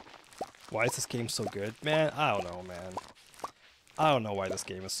 Why is this game so good? Man, I don't know, man. I don't know why this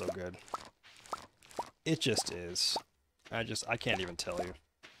game is so good. It just is. I can't even tell you.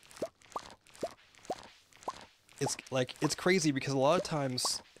 It's like, it's crazy because a lot of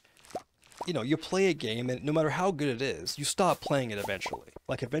times, you know, you play a game and no matter how good it is, you stop playing it eventually.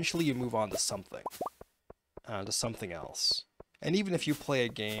 Like, eventually you move on to something else. And even if you play a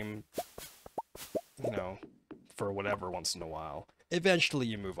game, you know, for whatever once in a while, eventually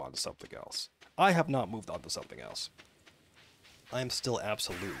you move on to something else. I have not moved on to something else. I am still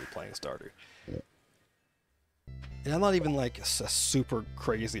absolutely playing Stardew. And I'm not even like a super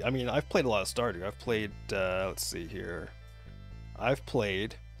crazy... I mean, I've played a lot of Stardew. I've played, let's see here. I've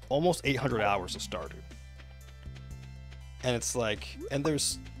played almost 800 hours of Stardew. And it's like... And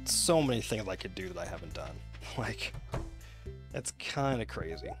there's so many things I could do that I haven't done. Like... It's kind of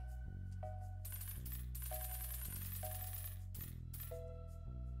crazy.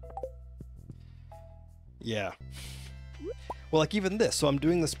 Yeah. Well, like even this. So I'm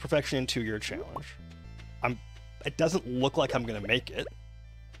doing this Perfection in 2 Year challenge. It doesn't look like I'm gonna make it,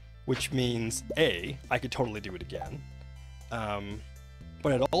 which means A, I could totally do it again.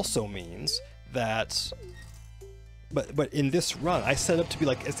 But it also means that, but in this run, I set up to be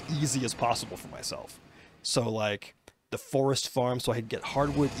like as easy as possible for myself. So like the forest farm, so I could get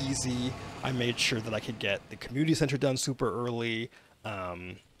hardwood easy. I made sure that I could get the community center done super early.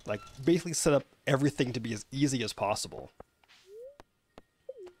 Like basically set up everything to be as easy as possible.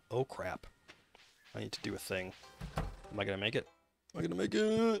 Oh crap. I need to do a thing. Am I gonna make it? Am I gonna make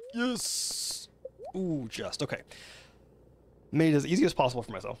it? Yes! Ooh, just. Okay. Made it as easy as possible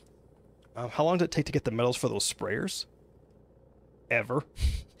for myself. How long did it take to get the metals for those sprayers? Ever.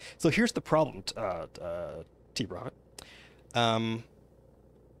 So here's the problem, T-Rocket.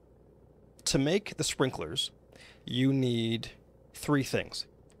 To make the sprinklers, you need 3 things.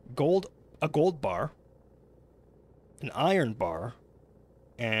 A gold bar, an iron bar,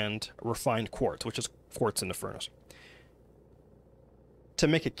 and refined quartz, which is quartz in the furnace. To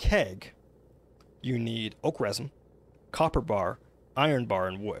make a keg, you need oak resin, copper bar, iron bar,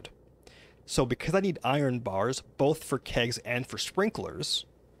 and wood. So because I need iron bars, both for kegs and for sprinklers,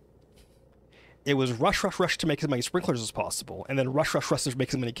 it was rush to make as many sprinklers as possible, and then rush to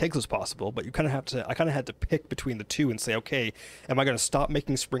make as many kegs as possible, but you kind of have to, I kind of had to pick between the two and say, okay, am I going to stop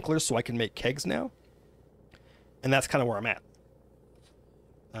making sprinklers so I can make kegs now? And that's kind of where I'm at.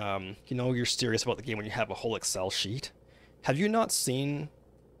 You know, you're serious about the game when you have a whole Excel sheet. Have you not seen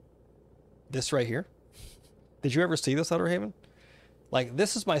this right here? Did you ever see this, Outer Haven? Like,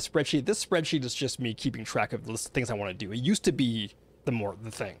 this is my spreadsheet. This spreadsheet is just me keeping track of the things I want to do. It used to be the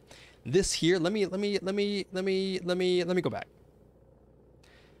thing. This here, let me go back.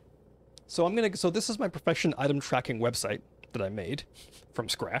 So this is my Perfection item tracking website that I made from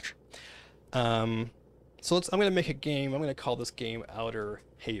scratch. So I'm gonna make a game. I'm gonna call this game Outer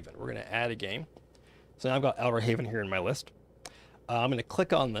Haven. We're gonna add a game. So now I've got Outer Haven here in my list. I'm going to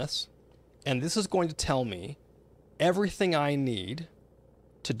click on this, and this is going to tell me everything I need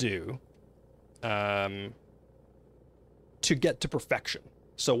to do to get to perfection.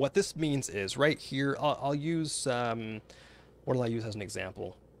 So what this means is right here, I'll use, what will I use as an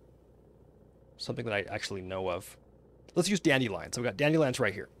example? Something that I actually know of. Let's use dandelions. So we've got dandelions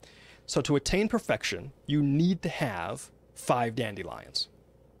right here. So to attain perfection, you need to have 5 dandelions.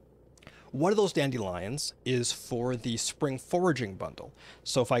 One of those dandelions is for the spring foraging bundle.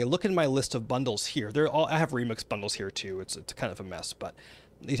 So if I look in my list of bundles here, I have remix bundles here too. It's kind of a mess, but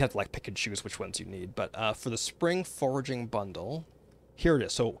you'd have to like pick and choose which ones you need. But for the spring foraging bundle, here it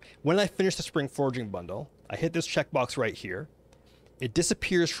is. So when I finish the spring foraging bundle, I hit this checkbox right here. It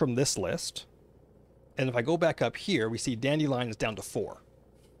disappears from this list. And if I go back up here, we see dandelion is down to 4.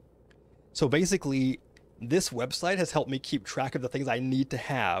 So basically, this website has helped me keep track of the things I need to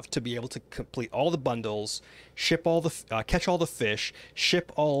have to be able to complete all the bundles, ship all the catch all the fish,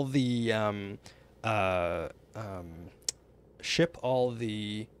 ship all the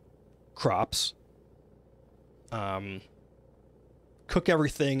crops, cook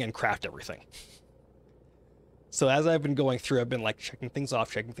everything, and craft everything. So as I've been going through, I've been like checking things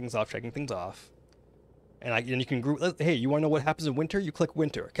off. And you can group, hey, you want to know what happens in winter? You click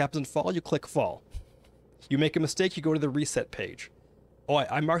winter. What happens in fall? You click fall. You make a mistake, you go to the reset page. Oh,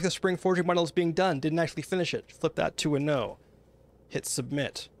 I marked the spring foraging bundle as being done. Didn't actually finish it. Flip that to a no. Hit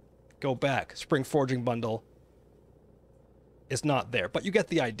submit. Go back. Spring foraging bundle is not there. But you get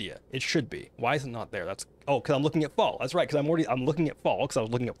the idea. It should be. Why is it not there? Because I'm looking at fall. That's right, because I'm looking at fall, because I was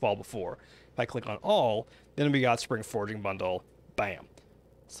looking at fall before. If I click on all, then we got spring foraging bundle. Bam.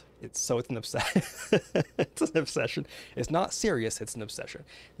 It's an obsession. It's an obsession. It's not serious. It's an obsession.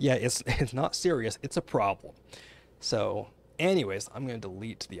 Yeah, it's not serious. It's a problem. So, anyways, I'm going to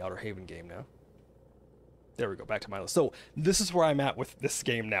delete the Outer Haven game now. There we go. Back to my list. So this is where I'm at with this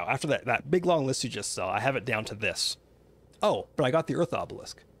game now. After that big long list you just saw, I have it down to this. Oh, but I got the Earth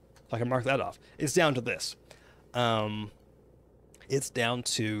Obelisk. So I can mark that off. It's down to this. It's down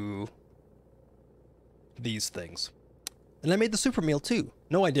to these things. And I made the super meal too.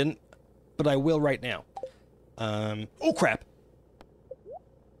 No, I didn't, but I will right now. Oh crap.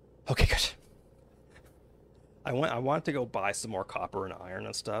 Okay, good. I wanted to go buy some more copper and iron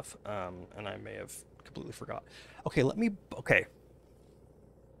and stuff, and I may have completely forgot. Okay, okay.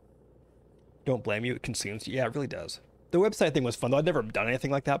 Don't blame you, it consumes you. Yeah, it really does. The website thing was fun, though. I'd never done anything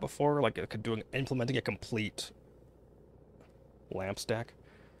like that before, like implementing a complete lamp stack.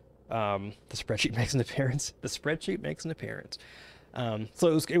 The spreadsheet makes an appearance. The spreadsheet makes an appearance. So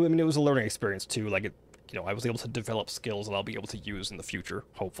it was a learning experience too. Like I was able to develop skills that I'll be able to use in the future,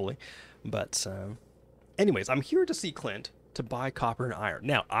 hopefully. But anyways, I'm here to see Clint to buy copper and iron.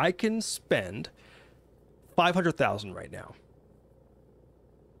 Now I can spend 500,000 right now.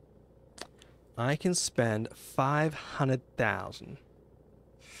 I can spend 500,000.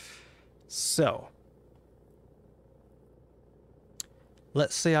 So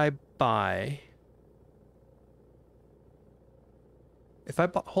let's say I buy.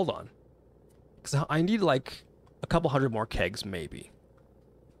 Hold on, because I need like a couple hundred more kegs, maybe.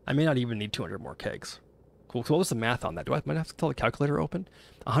 I may not even need 200 more kegs. Cool. So what was the math on that? Might have to tell the calculator open?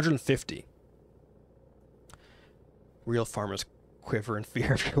 150. Real farmers quiver in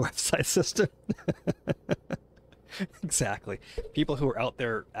fear of your website system. Exactly. People who are out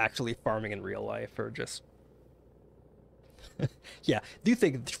there actually farming in real life are just. Yeah. Do you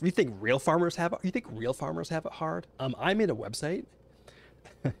think real farmers have it hard? I made a website.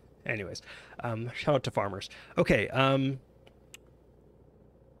 Anyways, shout out to farmers. Okay, I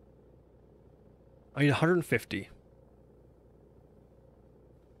need 150.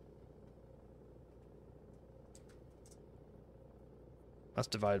 That's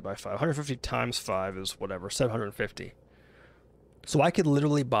divided by 5. 150 times 5 is whatever, 750. So I could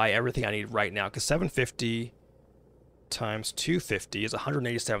literally buy everything I need right now, because 750 times 250 is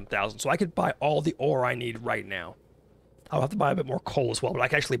 187,000. So I could buy all the ore I need right now. I'll have to buy a bit more coal as well, but I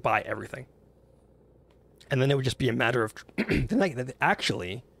can actually buy everything. And then it would just be a matter of...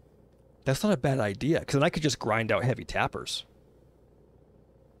 Actually, that's not a bad idea, because then I could just grind out heavy tappers.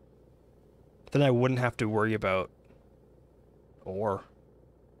 Then I wouldn't have to worry about ore.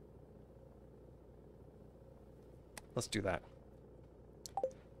 Let's do that.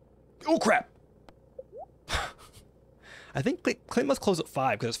 Oh, crap! I think Clint must close at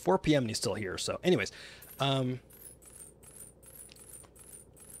 5, because it's 4 p.m. and he's still here, so... Anyways,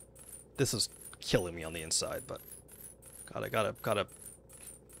 this is killing me on the inside, but gotta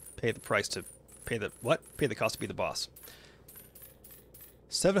pay the price to pay the cost to be the boss.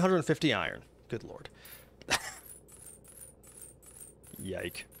 750 iron. Good lord.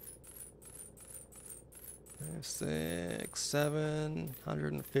 Yike. 5, 6,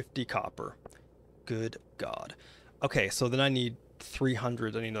 750 copper. Good God. Okay, so then I need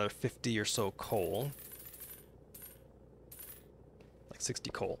 300. I need another 50 or so coal. Like 60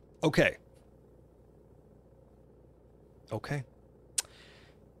 coal. Okay. Okay.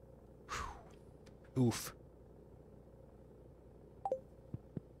 Whew. Oof.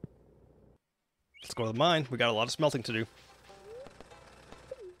 Let's go to the mine. We got a lot of smelting to do.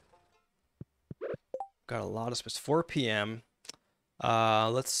 Got a lot of space. 4 p.m.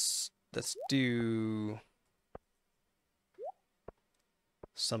 Let's do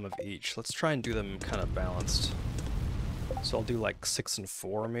some of each. Let's try and do them kind of balanced. So I'll do like 6 and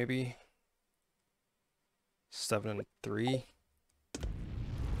 4 maybe. 7 and 3.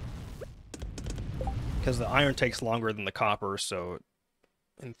 Because the iron takes longer than the copper, so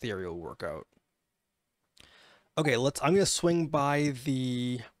in theory it'll work out. Okay, I'm gonna swing by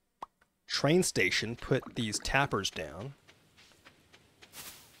the train station, put these tappers down.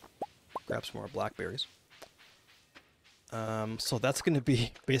 Grab some more blackberries. So that's gonna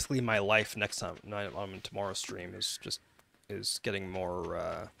be basically my life next time on tomorrow's stream is getting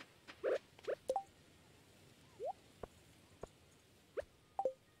more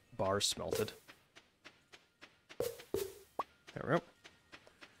bars smelted. There we go.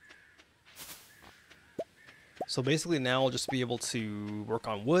 So basically now I'll just be able to work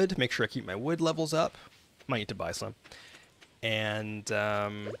on wood, make sure I keep my wood levels up. Might need to buy some. And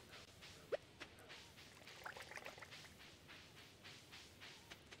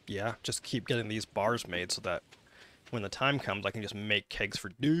yeah, just keep getting these bars made so that when the time comes I can just make kegs for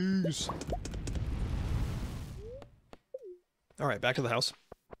days. Alright, back to the house.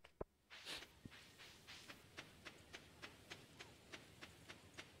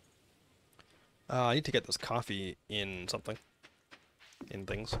 I need to get this coffee in something. In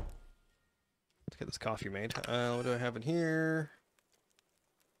things. Let's get this coffee made. What do I have in here?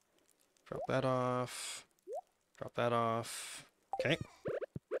 Drop that off. Drop that off. Okay.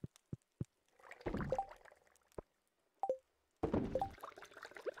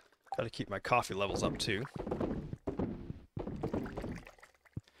 Gotta keep my coffee levels up too.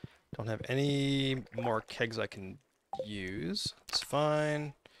 Don't have any more kegs I can use. It's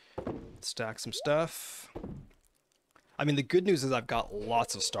fine. Stack some stuff. I mean, the good news is I've got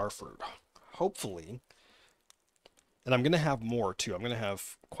lots of starfruit. Hopefully. And I'm going to have more, too. I'm going to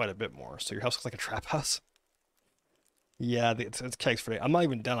have quite a bit more. So your house looks like a trap house? Yeah, it's kegs for today. I'm not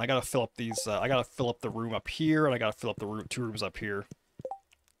even done. I got to fill up these... I got to fill up the room up here, and I got to fill up the 2 rooms up here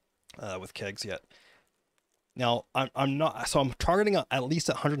with kegs yet. Now, I'm not... So I'm targeting at least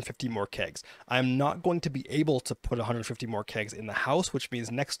 150 more kegs. I'm not going to be able to put 150 more kegs in the house, which means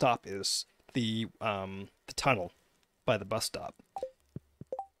next stop is the tunnel by the bus stop.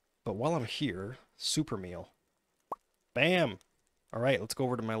 But while I'm here, super meal. Bam! Alright, let's go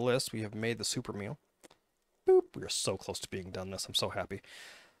over to my list. We have made the super meal. Boop! We are so close to being done this. I'm so happy.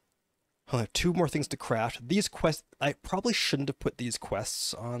 I have 2 more things to craft. These quests, I probably shouldn't have put these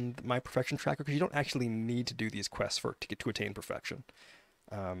quests on my perfection tracker because you don't actually need to do these quests to attain perfection.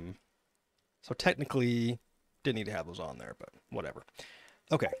 So technically, didn't need to have those on there, but whatever.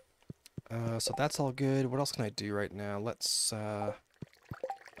 Okay, so that's all good. What else can I do right now? Let's. I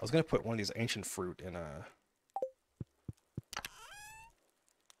was gonna put one of these ancient fruit in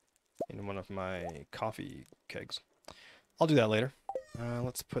one of my coffee kegs. I'll do that later.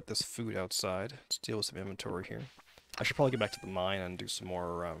 Let's put this food outside. Let's deal with some inventory here. I should probably get back to the mine and do some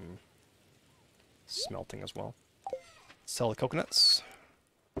more smelting as well. Sell the coconuts.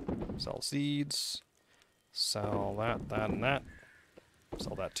 Sell seeds. Sell that, that, and that.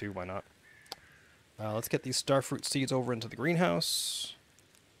 Sell that too, why not? Let's get these starfruit seeds over into the greenhouse.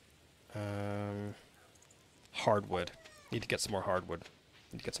 Hardwood. Need to get some more hardwood.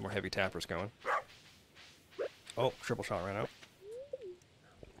 Need to get some more heavy tappers going. Oh, triple shot right out.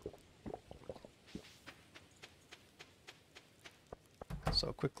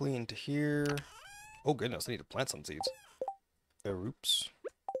 So quickly into here. Oh goodness, I need to plant some seeds. Oops.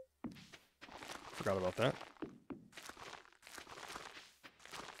 Forgot about that.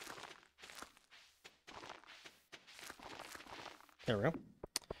 There we go.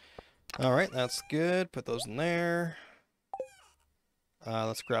 Alright, that's good. Put those in there.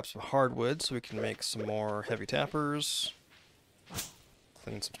 Let's grab some hardwood so we can make some more heavy tappers.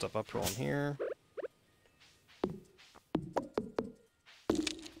 Clean some stuff up while I'm here.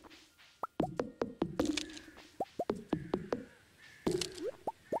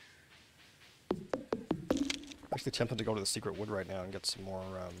 Actually tempted to go to the secret wood right now and get some more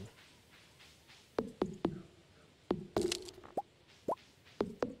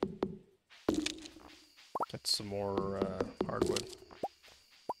some more hardwood.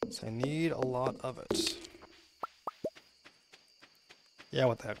 So I need a lot of it. Yeah,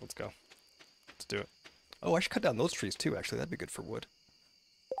 what the heck, let's go. Let's do it. Oh, I should cut down those trees too, actually. That'd be good for wood.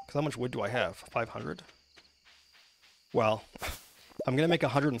 Because how much wood do I have? 500? Well, I'm going to make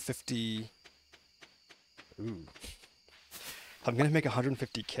 150... Ooh. I'm going to make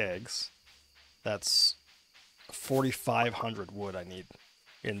 150 kegs. That's 4,500 wood I need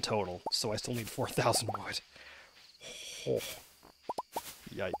in total. So I still need 4,000 wood. Oh.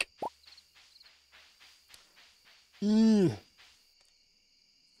 Yike.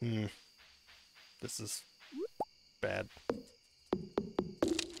 This is bad.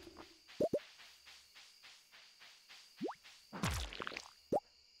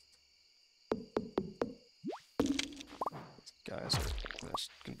 Guys are just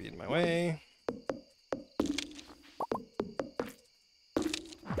gonna be in my way.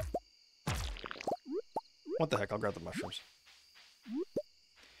 What the heck? I'll grab the mushrooms.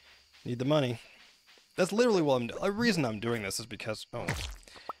 Need the money. That's literally what I'm doing. The reason I'm doing this is because... Oh.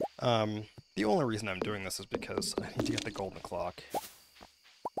 The only reason I'm doing this is because I need to get the golden clock.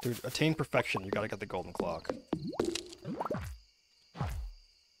 To attain perfection, you gotta get the golden clock.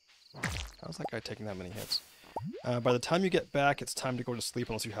 How's that guy taking that many hits? By the time you get back, it's time to go to sleep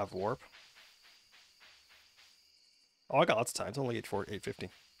unless you have warp. Oh, I got lots of time. It's only 8:50.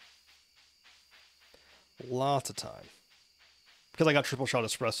 Lots of time. Because I got triple shot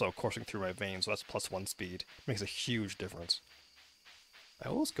espresso coursing through my veins, so that's +1 speed. Makes a huge difference. I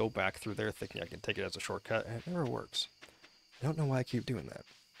always go back through there thinking I can take it as a shortcut, and it never works. I don't know why I keep doing that.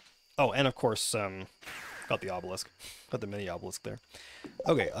 Oh, and of course, got the obelisk. Got the mini obelisk there.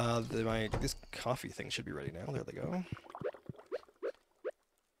 Okay, this coffee thing should be ready now. There they go.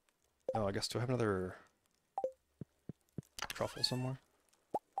 Oh, I guess, do I have another truffle somewhere?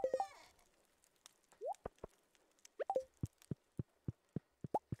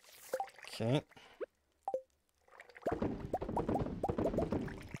 Okay.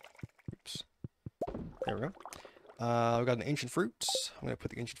 Oops. There we go. We've got an ancient fruit. I'm going to put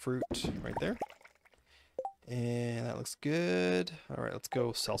the ancient fruit right there. And that looks good. Alright, let's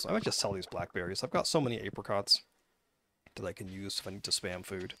go sell some. I might just sell these blackberries. I've got so many apricots that I can use if I need to spam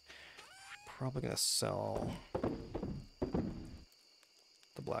food. Probably going to sell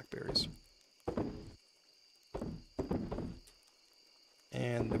the blackberries.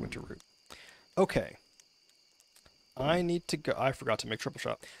 And the winter root. Okay. I need to go... I forgot to make triple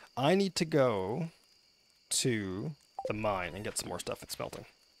shot. I need to go to the mine and get some more stuff that's smelting.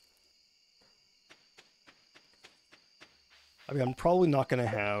 I mean, I'm probably not going to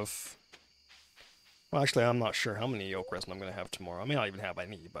have... Well, actually, I'm not sure how many oak resin I'm going to have tomorrow. I may not even have what I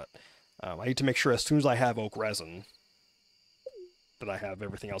need, but I need to make sure as soon as I have oak resin that I have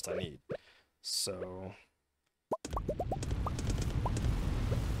everything else I need. So...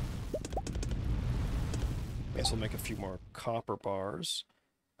 May as well make a few more copper bars.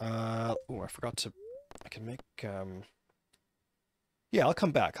 Oh, I forgot to... I can make... Yeah, I'll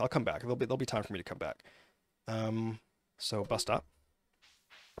come back. I'll come back. There'll be time for me to come back. So, bus stop.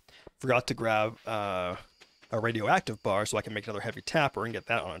 Forgot to grab a radioactive bar so I can make another heavy tapper and get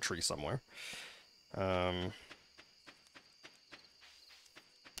that on a tree somewhere. Wrong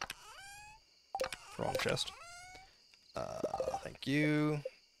chest. Thank you.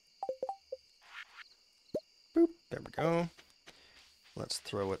 Boop. There we go. Let's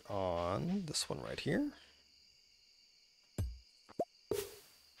throw it on this one right here.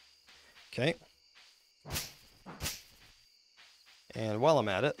 Okay. And while I'm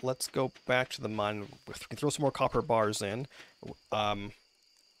at it, let's go back to the mine. We can throw some more copper bars in.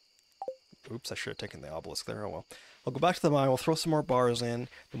 Oops, I should have taken the obelisk there. Oh well. I'll go back to the mine, we'll throw some more bars in,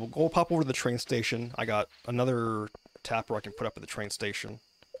 then we'll go pop over to the train station. I got another tapper I can put up at the train station.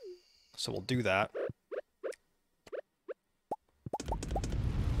 So we'll do that.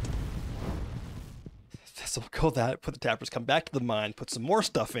 So we'll go that, put the tappers, come back to the mine, put some more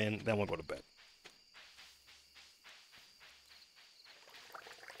stuff in, then we'll go to bed.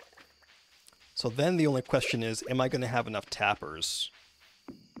 So then the only question is, am I going to have enough tappers?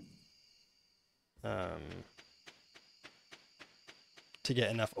 To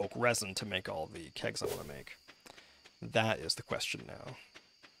get enough oak resin to make all the kegs I want to make. That is the question now.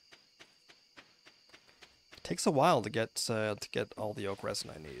 It takes a while to get all the oak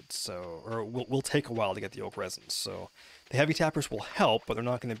resin I need, so will take a while to get the oak resin. So the heavy tappers will help, but they're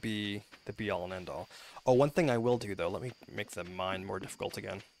not going to be the be all and end all. Oh, one thing I will do though, let me make the mine more difficult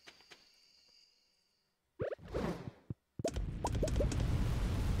again. Let's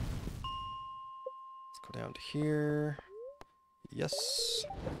go down to here. Yes.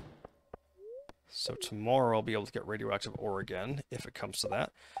 So tomorrow I'll be able to get radioactive ore again, if it comes to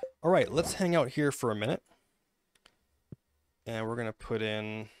that. Alright, let's hang out here for a minute. And we're going to put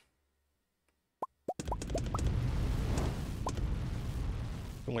in...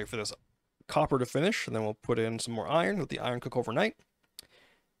 and wait for this copper to finish, and then we'll put in some more iron, let the iron cook overnight.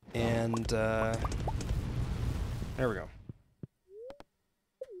 And, there we go.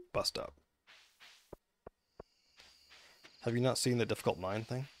 Bust up. Have you not seen the difficult mine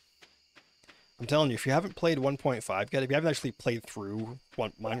thing? I'm telling you, if you haven't played 1.5 yet, if you haven't actually played through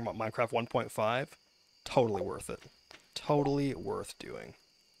Minecraft 1.5, totally worth it. Totally worth doing.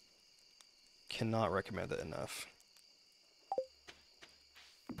 Cannot recommend it enough.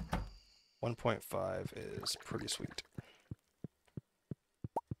 1.5 is pretty sweet.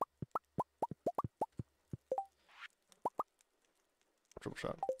 Triple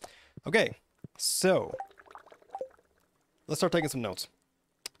shot. Okay, so let's start taking some notes.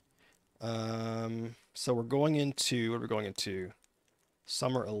 So we're going into, what are we going into?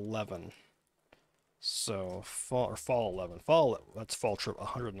 Summer 11. So fall 11. That's fall trip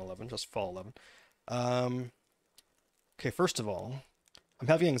 111, just fall 11. Okay, first of all, I'm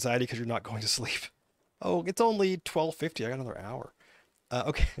having anxiety because you're not going to sleep. Oh, it's only 12:50. I got another hour.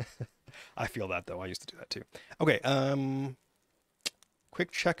 Okay. I feel that though. I used to do that too. Okay,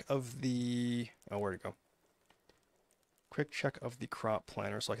 quick check of the, oh, where'd it go? Quick check of the crop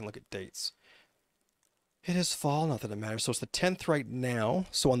planner so I can look at dates. It is fall, not that it matters. So it's the 10th right now.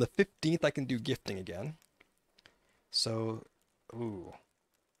 So on the 15th, I can do gifting again. So, ooh.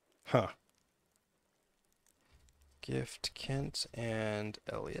 Huh. Gift Kent and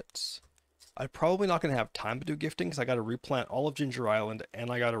Elliot. I'm probably not going to have time to do gifting because I got to replant all of Ginger Island and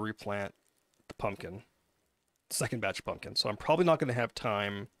I got to replant the pumpkin. Second batch of pumpkin. So I'm probably not going to have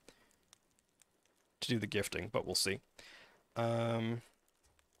time to do the gifting, but we'll see.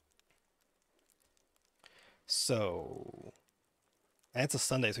 So, and it's a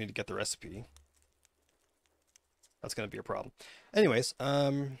Sunday, so we need to get the recipe. That's going to be a problem. Anyways,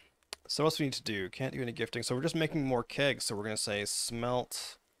 so what else we need to do? Can't do any gifting. So we're just making more kegs. So we're going to say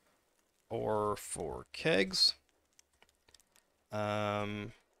smelt ore for kegs.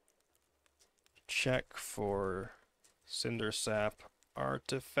 Check for cinder sap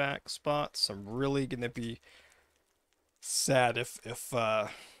artifact spots. I'm really going to be sad if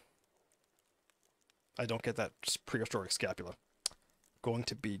I don't get that prehistoric scapula. Going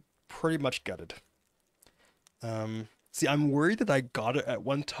to be pretty much gutted. See, I'm worried that I got it at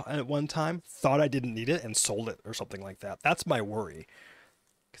one time, thought I didn't need it, and sold it or something like that. That's my worry.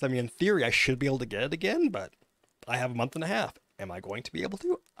 Because, I mean, in theory, I should be able to get it again, but I have a month and a half. Am I going to be able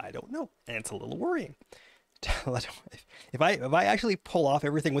to? I don't know. And it's a little worrying. If I actually pull off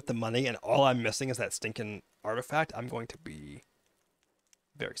everything with the money and all I'm missing is that stinking artifact, I'm going to be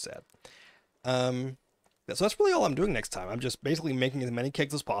very sad. So that's really all I'm doing next time. I'm just basically making as many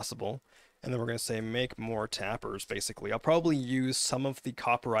kegs as possible. And then we're going to say make more tappers, basically. I'll probably use some of the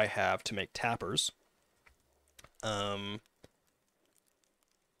copper I have to make tappers.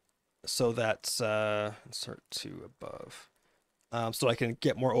 So that's, insert 2 above. So I can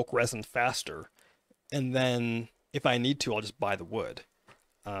get more oak resin faster. And then, if I need to, I'll just buy the wood.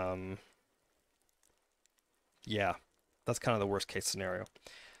 Yeah, that's kind of the worst case scenario.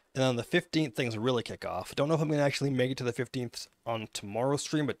 And on the 15th, things really kick off. Don't know if I'm going to actually make it to the 15th on tomorrow's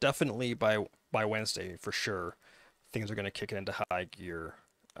stream, but definitely by Wednesday, for sure, things are going to kick it into high gear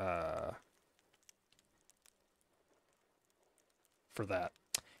for that.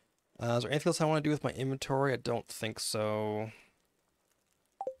 Is there anything else I want to do with my inventory? I don't think so.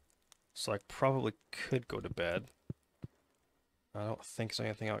 So I probably could go to bed. I don't think there's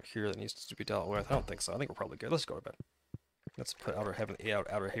anything out here that needs to be dealt with. I don't think so. I think we're probably good. Let's go to bed. Let's put Outer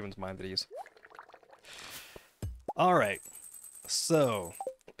Haven's mind at ease. Alright. So,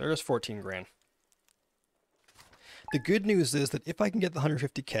 there's 14 grand. The good news is that if I can get the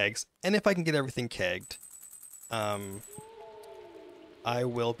 150 kegs, and if I can get everything kegged, I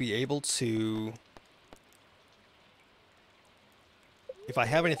will be able to... If I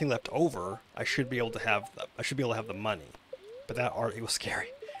have anything left over, I should be able to have the money. But it was scary.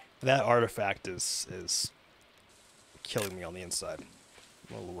 That artifact is killing me on the inside.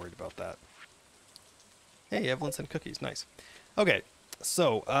 I'm a little worried about that. Hey, Evelyn sent cookies. Nice. Okay,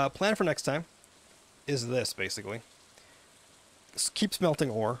 so plan for next time is this, basically. Just keep smelting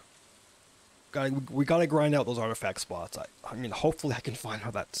ore. We gotta grind out those artifact spots. I mean, hopefully I can find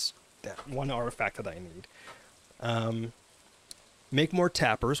how that one artifact that I need. Make more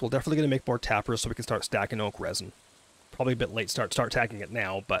tappers. We're definitely gonna make more tappers so we can start stacking oak resin. Probably a bit late start stacking it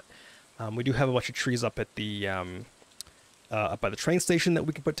now, but we do have a bunch of trees up at the up by the train station that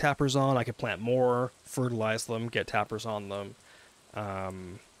we can put tappers on. I could plant more, fertilize them, get tappers on them.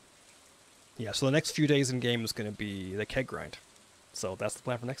 Yeah, so the next few days in game is going to be the keg grind. So that's the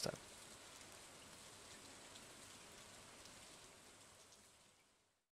plan for next time.